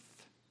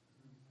strength."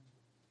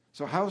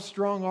 So how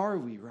strong are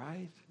we,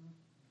 right?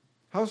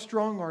 How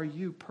strong are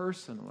you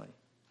personally?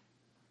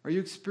 Are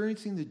you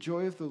experiencing the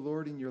joy of the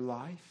Lord in your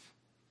life?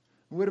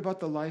 And what about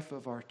the life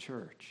of our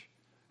church?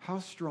 How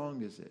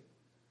strong is it?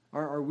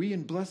 Are we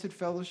in blessed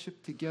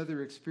fellowship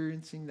together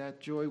experiencing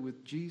that joy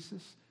with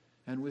Jesus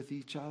and with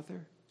each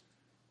other?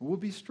 We'll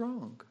be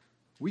strong.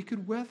 We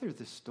could weather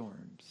the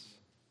storms.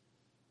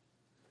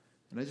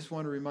 And I just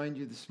want to remind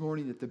you this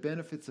morning that the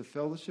benefits of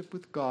fellowship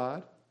with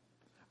God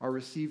are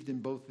received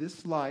in both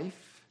this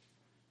life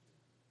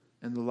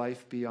and the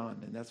life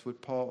beyond. And that's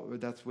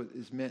what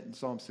is meant in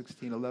Psalm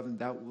 16:11.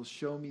 "Thou wilt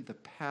show me the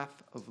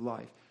path of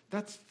life."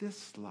 That's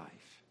this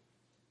life.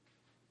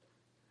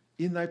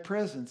 "In thy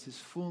presence is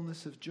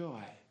fullness of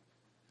joy."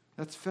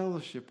 That's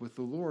fellowship with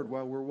the Lord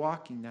while we're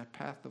walking that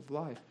path of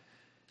life.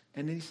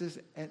 And then he says,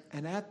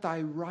 and at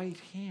thy right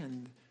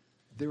hand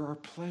there are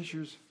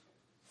pleasures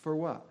for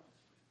what?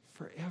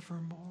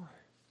 Forevermore.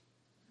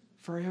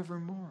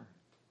 Forevermore.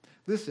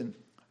 Listen,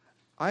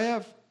 I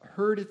have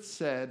heard it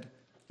said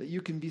that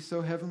you can be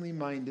so heavenly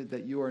minded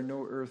that you are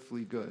no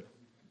earthly good.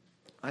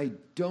 I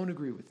don't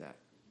agree with that.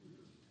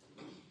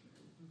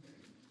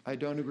 I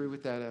don't agree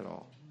with that at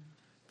all.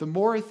 The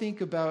more I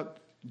think about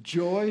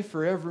joy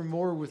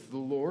forevermore with the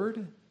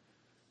Lord,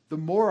 the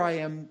more I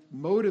am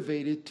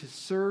motivated to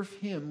serve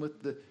Him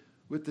with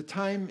the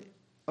time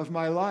of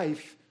my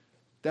life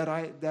that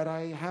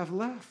I have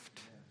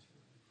left.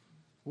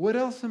 What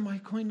else am I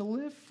going to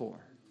live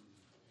for?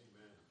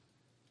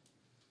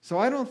 So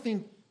I don't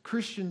think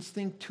Christians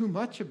think too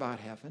much about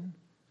heaven.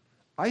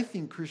 I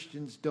think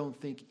Christians don't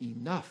think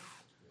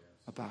enough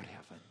about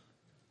heaven.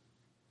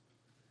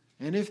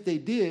 And if you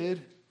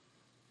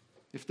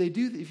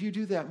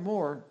do that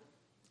more,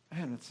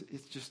 man,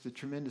 it's just a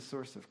tremendous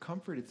source of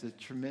comfort. It's a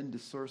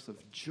tremendous source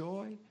of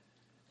joy.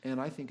 And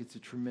I think it's a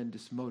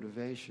tremendous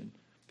motivation.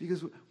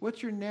 Because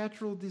what's your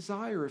natural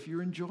desire if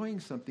you're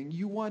enjoying something?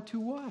 You want to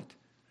what?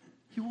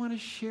 You want to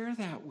share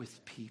that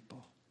with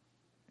people.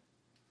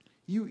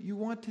 You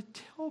want to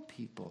tell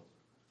people,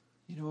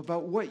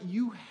 about what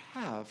you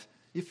have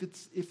if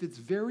it's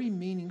very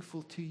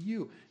meaningful to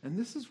you. And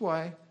this is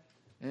why,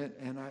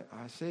 and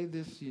I say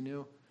this,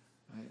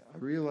 I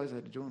realize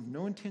I don't have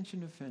no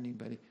intention of offending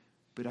anybody,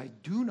 but I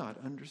do not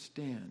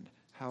understand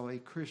how a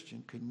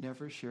Christian could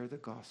never share the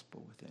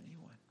gospel with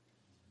anyone.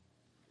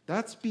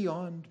 That's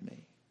beyond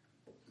me.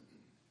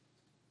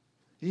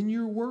 In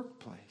your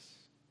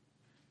workplace,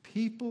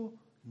 people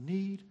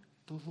need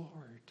the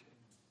Lord.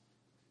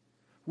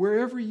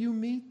 Wherever you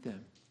meet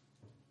them,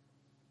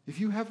 if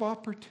you have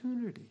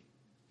opportunity,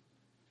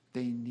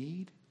 they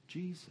need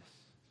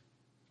Jesus.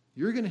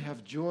 You're going to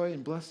have joy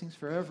and blessings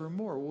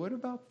forevermore. What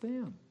about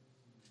them?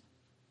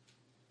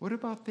 What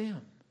about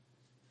them?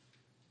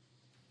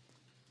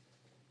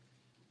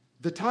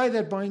 The tie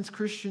that binds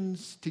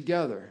Christians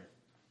together,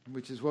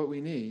 which is what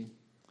we need,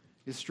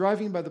 is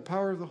striving by the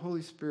power of the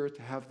Holy Spirit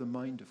to have the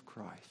mind of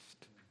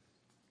Christ.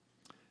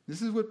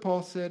 This is what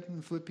Paul said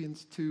in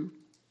Philippians 2,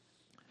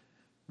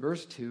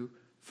 verse 2.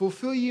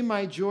 "Fulfill ye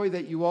my joy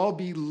that you all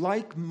be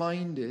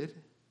like-minded,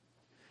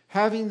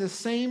 having the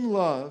same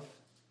love,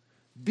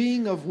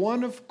 being of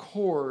one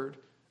accord,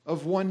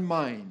 of one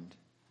mind."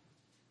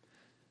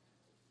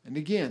 And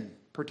again,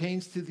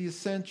 pertains to the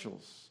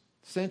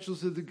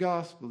essentials of the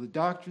gospel, the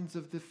doctrines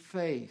of the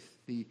faith,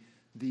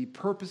 the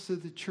purpose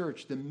of the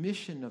church, the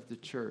mission of the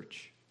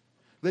church.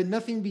 "Let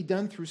nothing be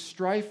done through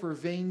strife or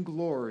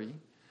vainglory,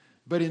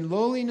 But in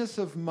lowliness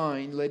of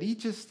mind, let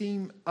each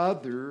esteem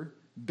other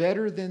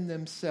better than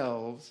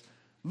themselves.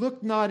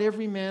 Look not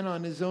every man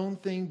on his own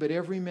thing, but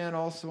every man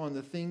also on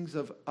the things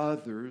of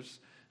others.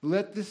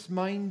 Let this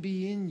mind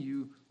be in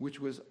you, which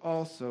was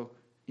also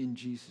in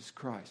Jesus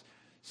Christ.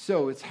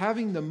 So it's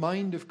having the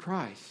mind of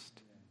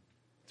Christ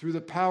through the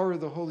power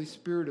of the Holy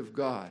Spirit of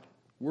God,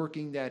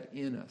 working that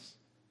in us.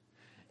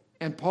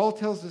 And Paul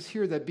tells us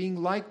here that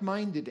being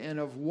like-minded and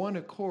of one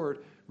accord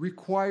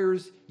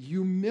requires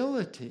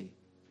humility.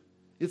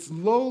 It's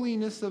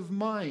lowliness of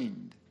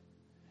mind.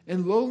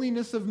 And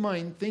lowliness of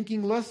mind,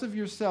 thinking less of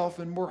yourself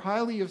and more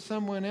highly of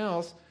someone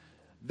else,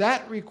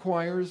 that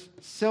requires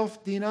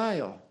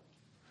self-denial.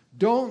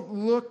 Don't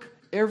look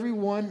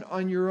everyone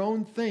on your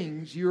own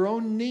things, your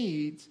own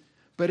needs,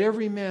 but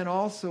every man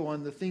also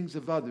on the things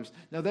of others.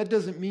 Now, that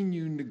doesn't mean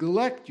you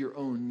neglect your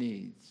own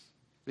needs,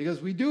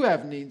 because we do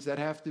have needs that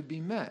have to be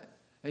met,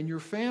 and your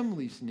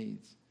family's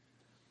needs.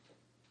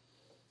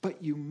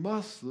 But you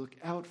must look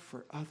out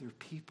for other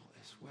people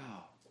as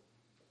well.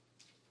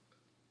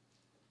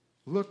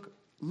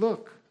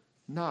 Look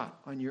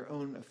not on your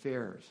own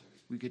affairs.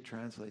 We could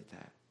translate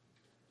that.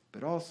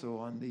 But also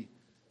on the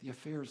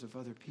affairs of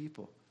other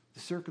people, the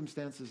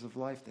circumstances of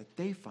life that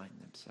they find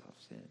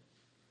themselves in.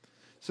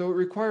 So it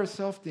requires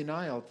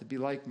self-denial to be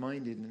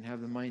like-minded and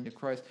have the mind of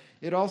Christ.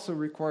 It also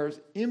requires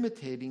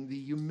imitating the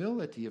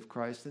humility of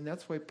Christ. And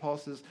that's why Paul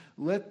says,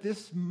 let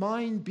this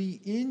mind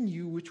be in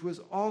you, which was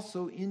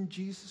also in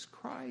Jesus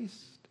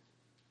Christ.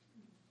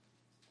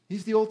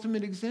 He's the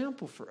ultimate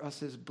example for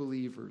us as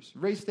believers.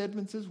 Ray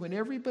Stedman says, when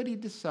everybody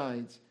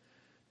decides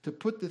to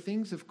put the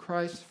things of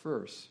Christ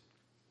first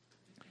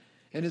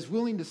and is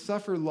willing to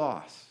suffer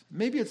loss,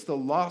 maybe it's the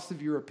loss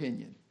of your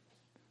opinion,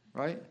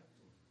 right?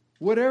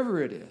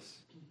 Whatever it is,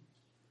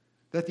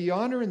 that the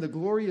honor and the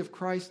glory of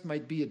Christ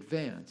might be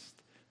advanced,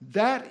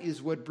 that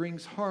is what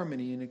brings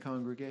harmony in a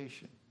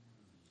congregation.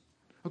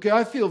 Okay,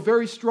 I feel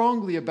very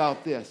strongly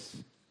about this,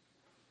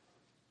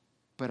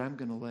 but I'm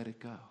going to let it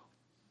go.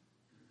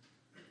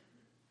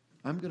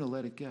 I'm going to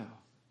let it go.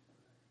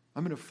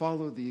 I'm going to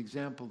follow the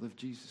example of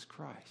Jesus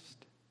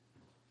Christ.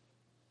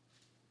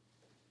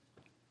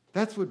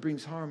 That's what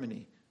brings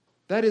harmony.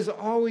 That is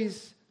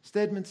always,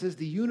 Stedman says,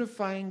 the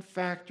unifying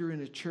factor in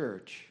a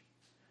church.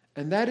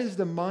 And that is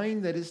the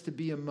mind that is to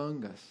be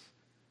among us.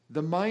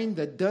 The mind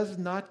that does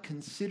not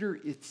consider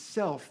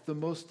itself the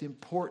most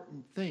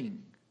important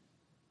thing.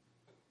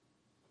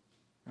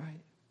 Right?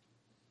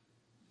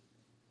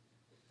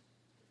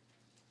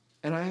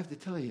 And I have to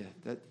tell you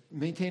that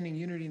maintaining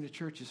unity in the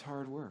church is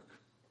hard work.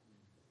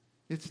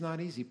 It's not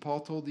easy.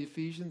 Paul told the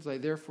Ephesians, I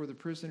therefore, the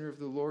prisoner of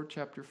the Lord,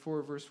 chapter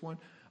 4, verse 1,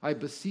 I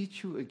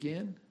beseech you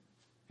again.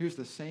 Here's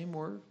the same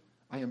word.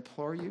 I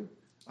implore you,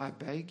 I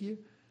beg you,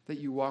 that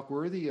you walk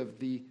worthy of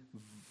the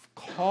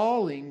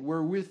calling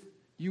wherewith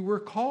you were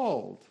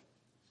called.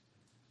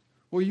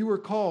 Well, you were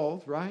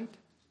called, right?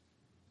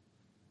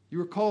 You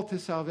were called to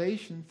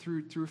salvation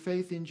through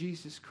faith in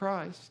Jesus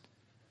Christ.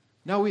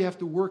 Now we have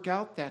to work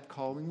out that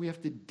calling. We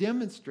have to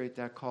demonstrate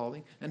that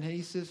calling. And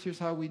he says, here's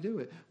how we do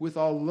it. With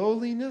all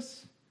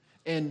lowliness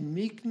and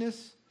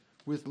meekness,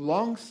 with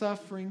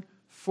long-suffering,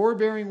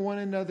 forbearing one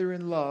another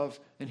in love.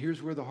 And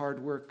here's where the hard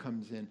work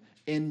comes in.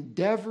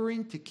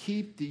 Endeavoring to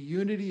keep the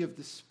unity of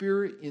the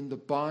Spirit in the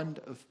bond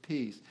of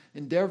peace.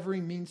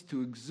 Endeavoring means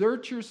to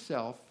exert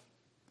yourself,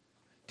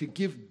 to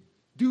give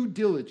due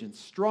diligence,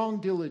 strong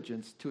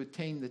diligence to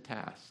attain the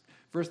task.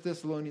 1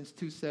 Thessalonians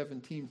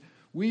 2:17,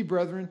 we,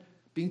 brethren,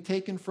 being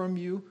taken from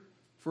you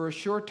for a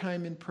short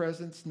time in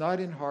presence, not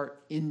in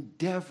heart,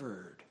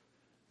 endeavored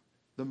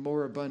the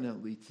more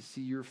abundantly to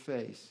see your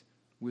face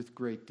with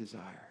great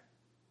desire.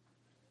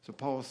 So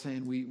Paul is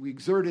saying we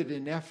exerted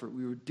an effort.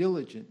 We were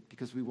diligent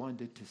because we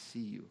wanted to see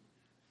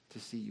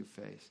you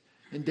face.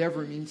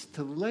 Endeavor means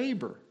to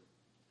labor,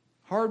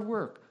 hard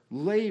work,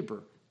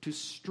 labor, to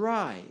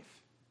strive,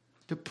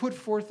 to put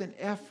forth an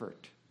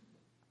effort.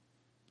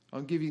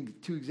 I'll give you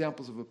 2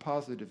 examples of a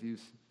positive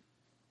use.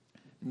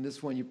 And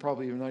this one you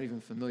probably are not even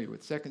familiar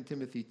with. 2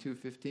 Timothy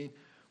 2:15,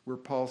 where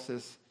Paul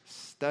says,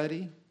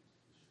 study.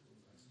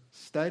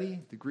 Study,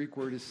 the Greek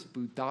word is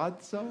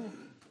spoudazo.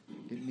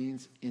 It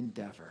means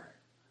endeavor.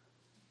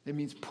 It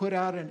means put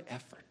out an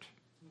effort.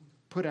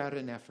 Put out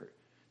an effort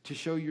to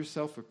show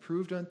yourself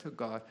approved unto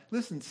God.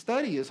 Listen,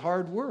 study is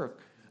hard work.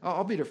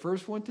 I'll be the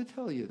first one to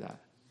tell you that.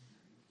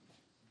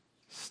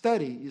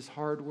 Study is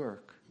hard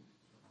work.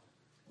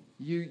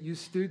 You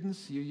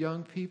students, you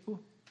young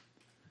people,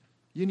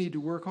 you need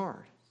to work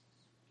hard.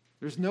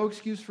 There's no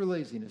excuse for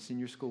laziness in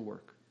your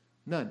schoolwork.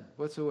 None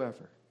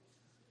whatsoever.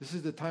 This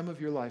is the time of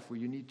your life where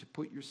you need to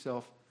put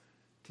yourself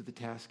to the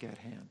task at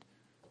hand.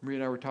 Maria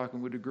and I were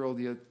talking with a girl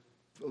a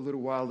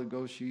little while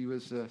ago. She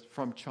was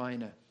from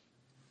China.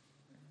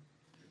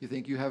 You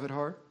think you have it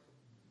hard?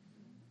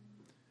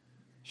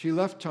 She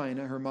left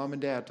China. Her mom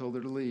and dad told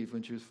her to leave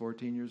when she was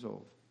 14 years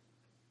old.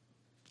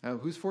 Now,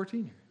 who's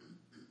 14 here?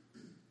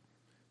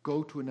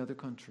 Go to another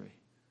country.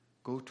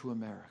 Go to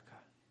America.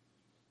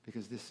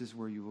 Because this is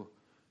where you will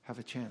have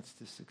a chance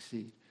to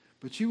succeed.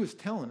 But she was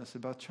telling us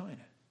about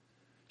China.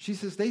 She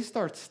says they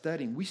start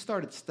studying. We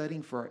started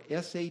studying for our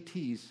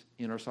SATs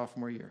in our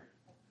sophomore year.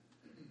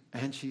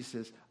 And she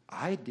says,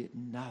 I did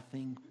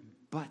nothing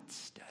but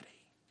study.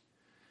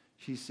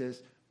 She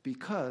says,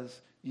 because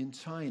in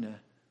China,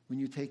 when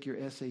you take your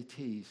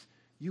SATs,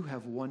 you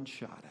have one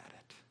shot at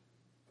it.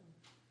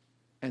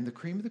 And the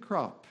cream of the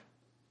crop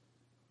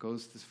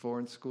goes to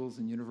foreign schools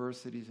and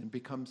universities and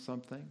becomes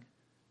something,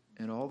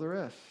 and all the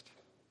rest.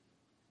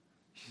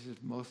 She says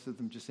most of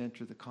them just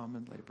enter the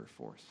common labor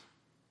force.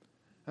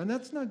 And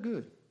that's not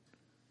good.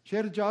 She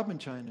had a job in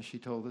China, she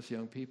told us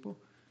young people,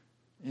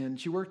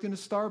 and she worked in a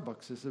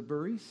Starbucks as a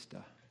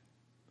barista.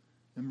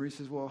 And Marie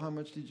says, well, how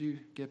much did you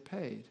get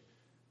paid?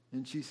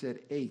 And she said,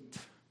 $8.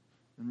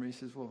 And Marie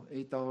says, well,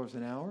 $8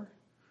 an hour?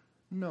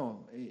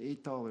 No,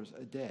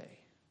 $8 a day.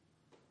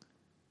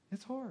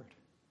 It's hard.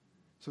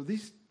 So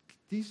these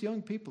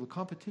young people, the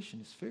competition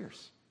is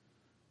fierce.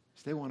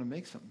 So they want to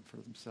make something for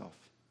themselves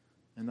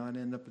and not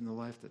end up in the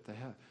life that they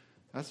have.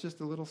 That's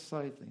just a little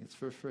side thing. It's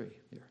for free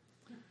here.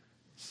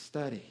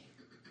 Study.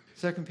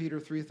 2 Peter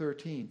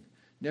 3:13.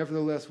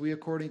 Nevertheless, we,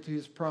 according to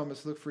his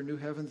promise, look for new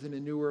heavens and a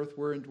new earth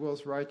wherein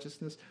dwells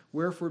righteousness.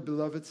 Wherefore,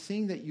 beloved,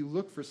 seeing that you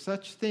look for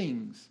such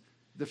things,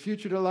 the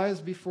future that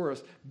lies before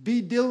us,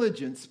 be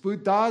diligent,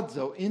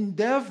 spoudazo,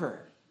 endeavor,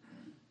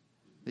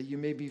 that you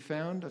may be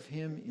found of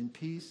him in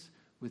peace,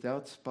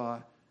 without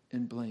spot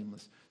and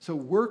blameless. So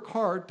work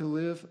hard to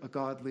live a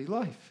godly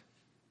life.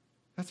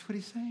 That's what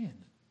he's saying.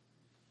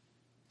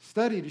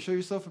 Study to show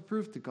yourself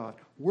approved to God.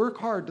 Work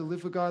hard to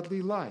live a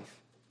godly life.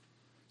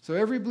 So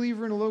every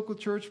believer in a local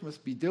church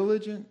must be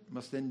diligent,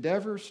 must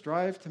endeavor,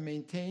 strive to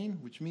maintain,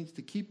 which means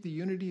to keep the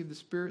unity of the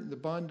Spirit and the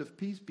bond of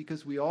peace,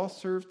 because we all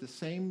serve the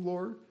same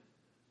Lord.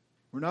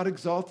 We're not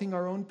exalting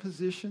our own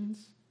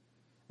positions.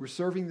 We're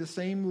serving the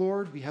same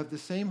Lord. We have the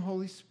same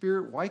Holy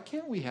Spirit. Why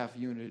can't we have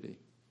unity?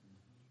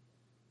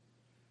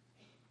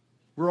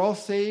 We're all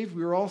saved.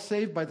 We were all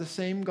saved by the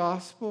same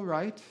gospel,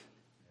 right?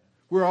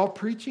 We're all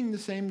preaching the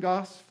same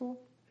gospel.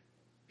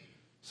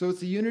 So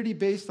it's a unity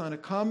based on a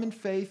common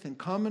faith and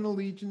common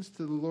allegiance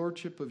to the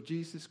Lordship of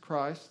Jesus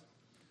Christ.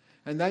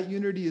 And that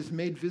unity is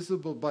made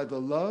visible by the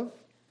love,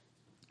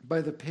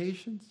 by the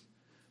patience,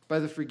 by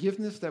the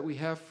forgiveness that we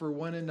have for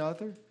one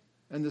another,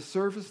 and the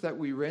service that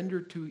we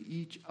render to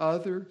each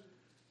other,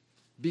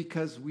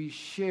 because we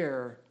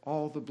share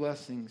all the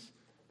blessings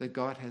that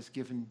God has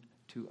given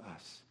to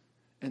us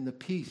and the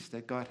peace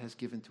that God has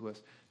given to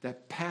us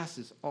that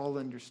passes all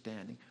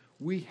understanding.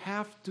 We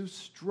have to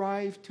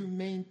strive to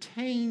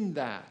maintain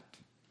that.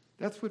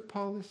 That's what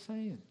Paul is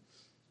saying.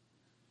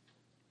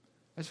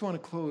 I just want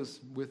to close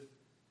with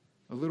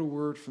a little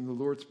word from the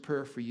Lord's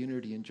Prayer for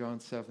unity in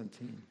John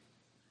 17.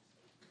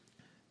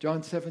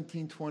 John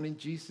 17:20,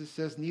 Jesus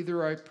says,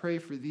 neither I pray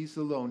for these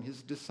alone,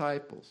 his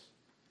disciples,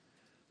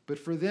 but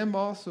for them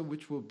also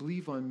which will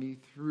believe on me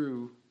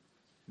through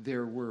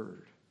their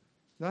word.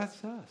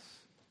 That's us.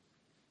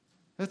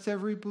 That's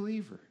every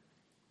believer.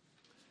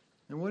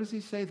 And what does he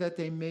say? That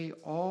they may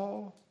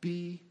all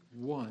be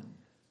one.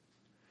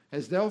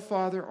 As thou,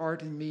 Father,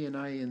 art in me and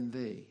I in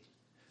thee,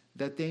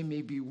 that they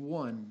may be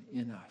one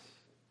in us.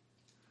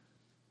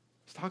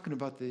 He's talking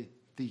about the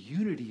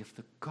unity of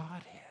the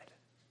Godhead.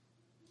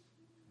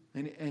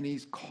 And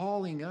he's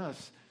calling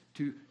us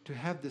to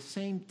have the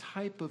same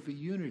type of a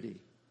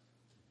unity.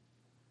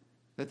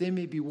 That they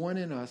may be one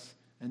in us.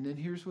 And then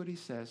here's what he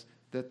says.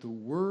 That the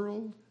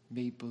world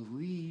may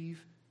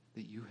believe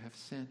that you have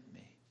sent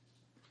me.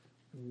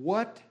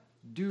 What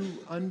do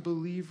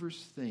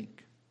unbelievers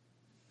think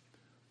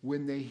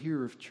when they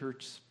hear of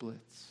church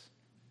splits?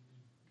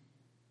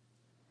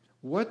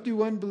 What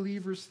do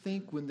unbelievers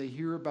think when they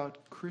hear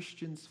about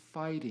Christians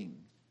fighting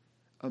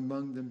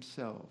among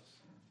themselves?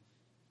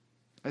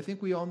 I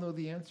think we all know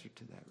the answer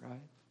to that,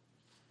 right?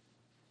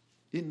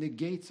 It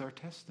negates our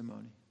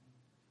testimony.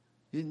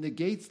 It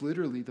negates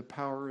literally the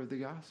power of the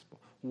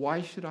gospel.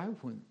 Why should I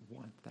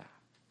want that?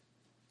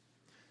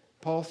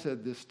 Paul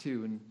said this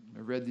too, and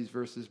I read these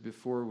verses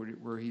before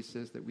where he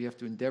says that we have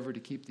to endeavor to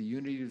keep the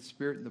unity of the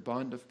Spirit and the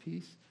bond of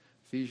peace.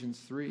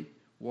 Ephesians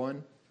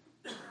 3:1.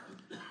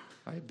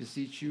 I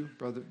beseech you,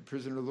 brother,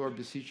 prisoner of the Lord,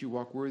 beseech you,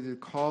 walk worthy of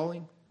the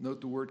calling.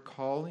 Note the word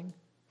calling,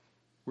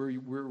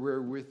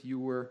 wherewith you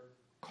were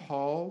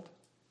called,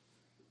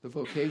 the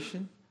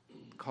vocation,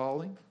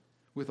 calling,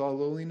 with all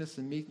lowliness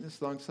and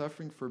meekness,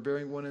 long-suffering,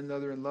 forbearing one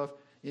another in love,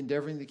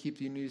 endeavoring to keep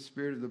the unity of the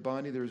Spirit of the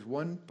body. There is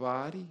one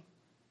body,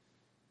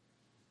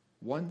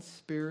 one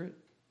Spirit,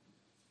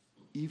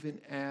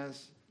 even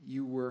as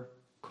you were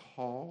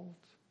called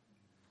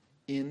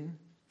in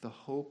the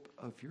hope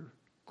of your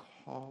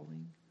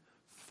calling.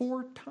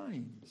 4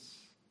 times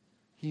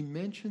he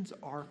mentions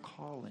our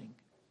calling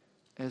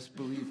as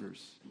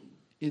believers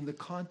in the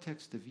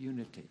context of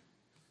unity.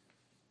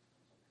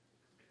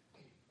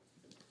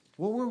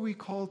 What were we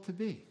called to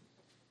be?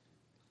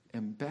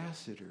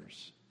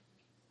 Ambassadors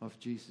of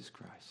Jesus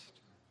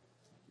Christ.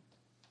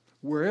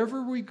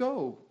 Wherever we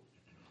go,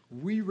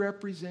 we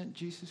represent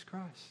Jesus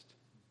Christ.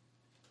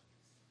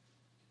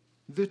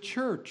 The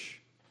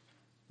church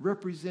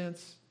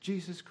represents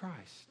Jesus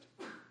Christ.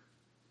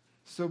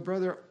 So,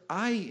 brother,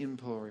 I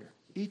implore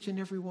each and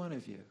every one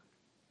of you,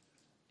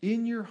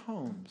 in your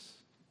homes,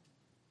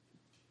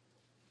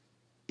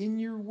 in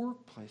your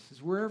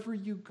workplaces, wherever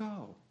you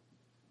go,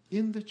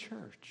 in the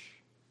church,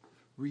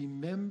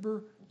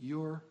 remember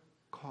your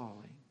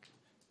calling.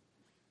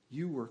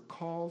 You were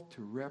called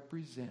to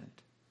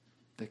represent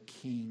the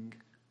King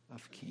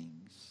of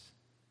Kings.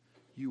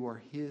 You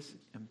are his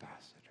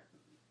ambassador.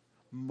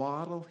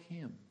 Model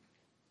him.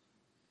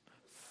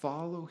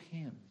 Follow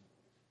him.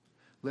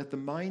 Let the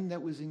mind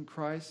that was in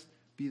Christ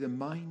be the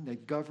mind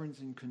that governs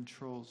and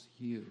controls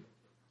you.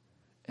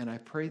 And I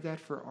pray that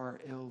for our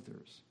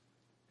elders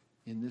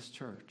in this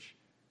church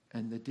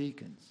and the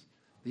deacons.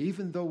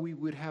 Even though we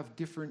would have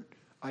different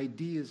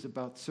ideas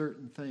about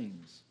certain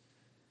things,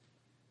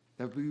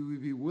 that we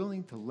would be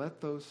willing to let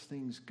those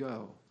things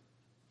go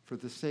for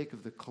the sake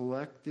of the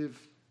collective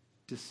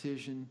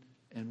decision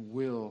and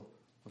will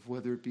of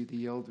whether it be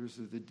the elders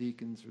or the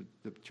deacons or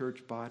the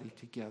church body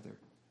together.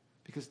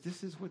 Because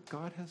this is what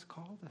God has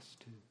called us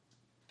to.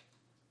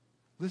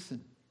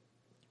 Listen,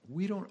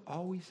 we don't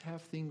always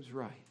have things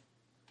right.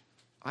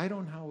 I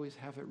don't always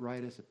have it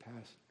right as a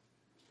pastor.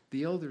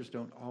 The elders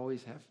don't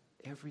always have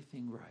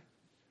everything right.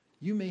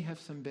 You may have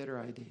some better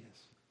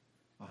ideas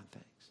on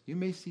things. You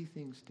may see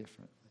things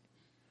differently.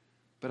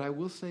 But I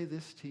will say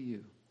this to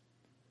you.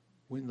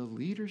 When the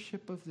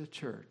leadership of the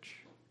church,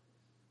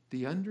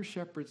 the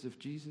under-shepherds of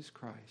Jesus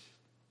Christ,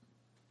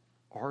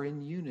 are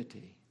in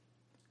unity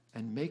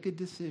and make a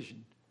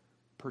decision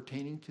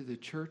pertaining to the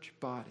church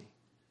body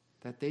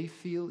that they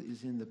feel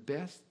is in the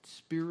best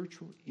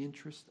spiritual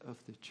interest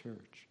of the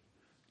church,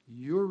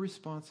 your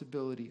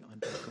responsibility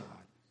unto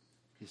God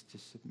is to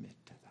submit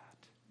to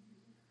that.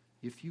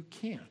 If you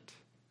can't,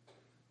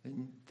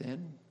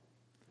 then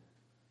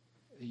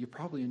you're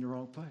probably in the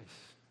wrong place.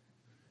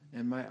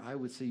 And I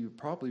would say you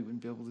probably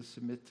wouldn't be able to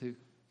submit to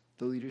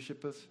the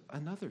leadership of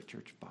another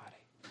church body.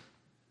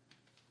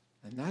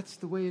 And that's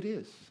the way it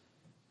is.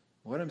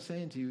 What I'm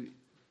saying to you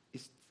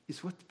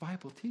is what the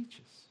Bible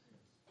teaches.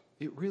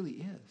 It really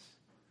is.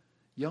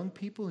 Young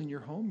people in your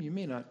home, you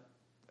may not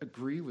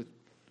agree with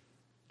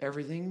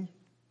everything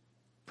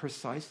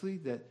precisely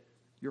that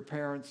your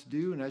parents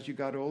do, and as you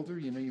got older,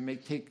 you may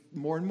take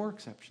more and more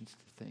exceptions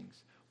to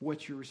things.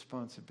 What's your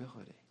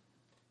responsibility?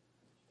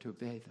 To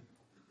obey them,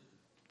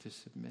 to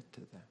submit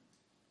to them.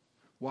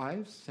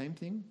 Wives, same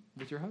thing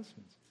with your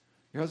husbands.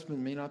 Your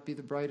husband may not be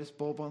the brightest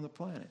bulb on the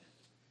planet,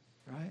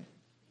 right?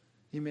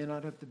 He may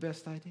not have the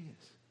best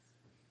ideas.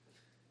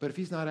 But if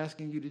he's not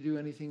asking you to do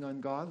anything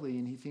ungodly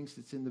and he thinks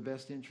it's in the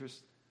best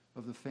interest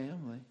of the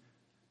family,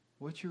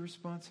 what's your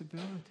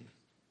responsibility?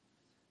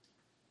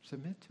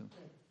 Submit to him.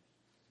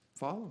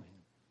 Follow him.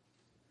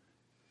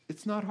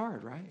 It's not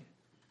hard, right?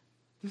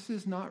 This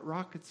is not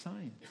rocket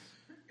science.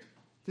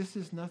 This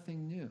is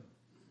nothing new.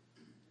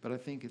 But I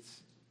think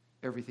it's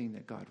everything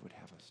that God would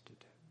have us to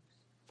do.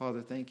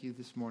 Father, thank you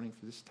this morning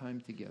for this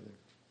time together.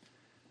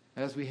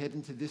 As we head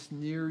into this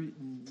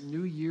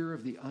new year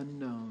of the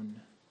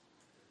unknown,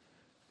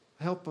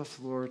 help us,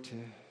 Lord, to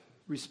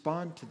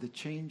respond to the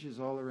changes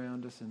all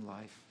around us in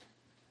life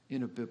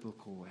in a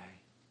biblical way.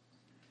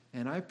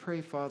 And I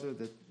pray, Father,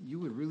 that you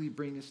would really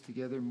bring us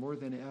together more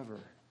than ever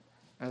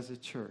as a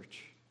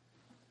church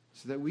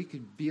so that we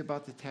could be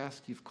about the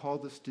task you've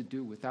called us to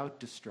do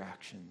without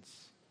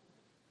distractions,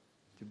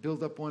 to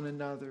build up one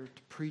another,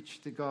 to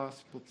preach the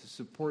gospel, to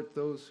support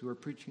those who are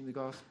preaching the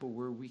gospel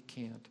where we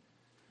can't.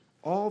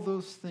 All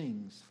those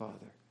things,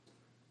 Father,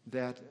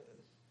 that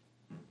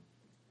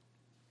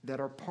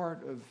are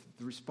part of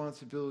the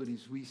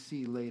responsibilities we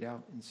see laid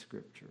out in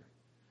Scripture.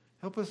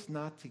 Help us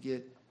not to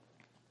get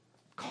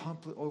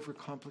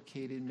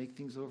overcomplicated, make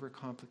things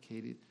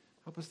overcomplicated.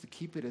 Help us to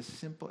keep it as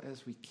simple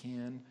as we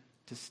can,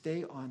 to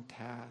stay on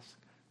task,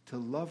 to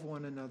love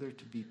one another,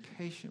 to be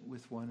patient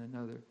with one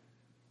another,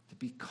 to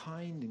be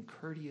kind and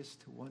courteous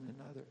to one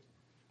another,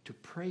 to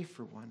pray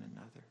for one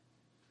another,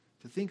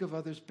 to think of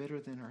others better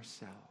than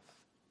ourselves,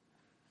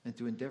 and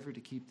to endeavor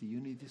to keep the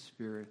unity of the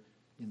Spirit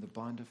in the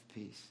bond of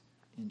peace.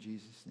 In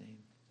Jesus' name.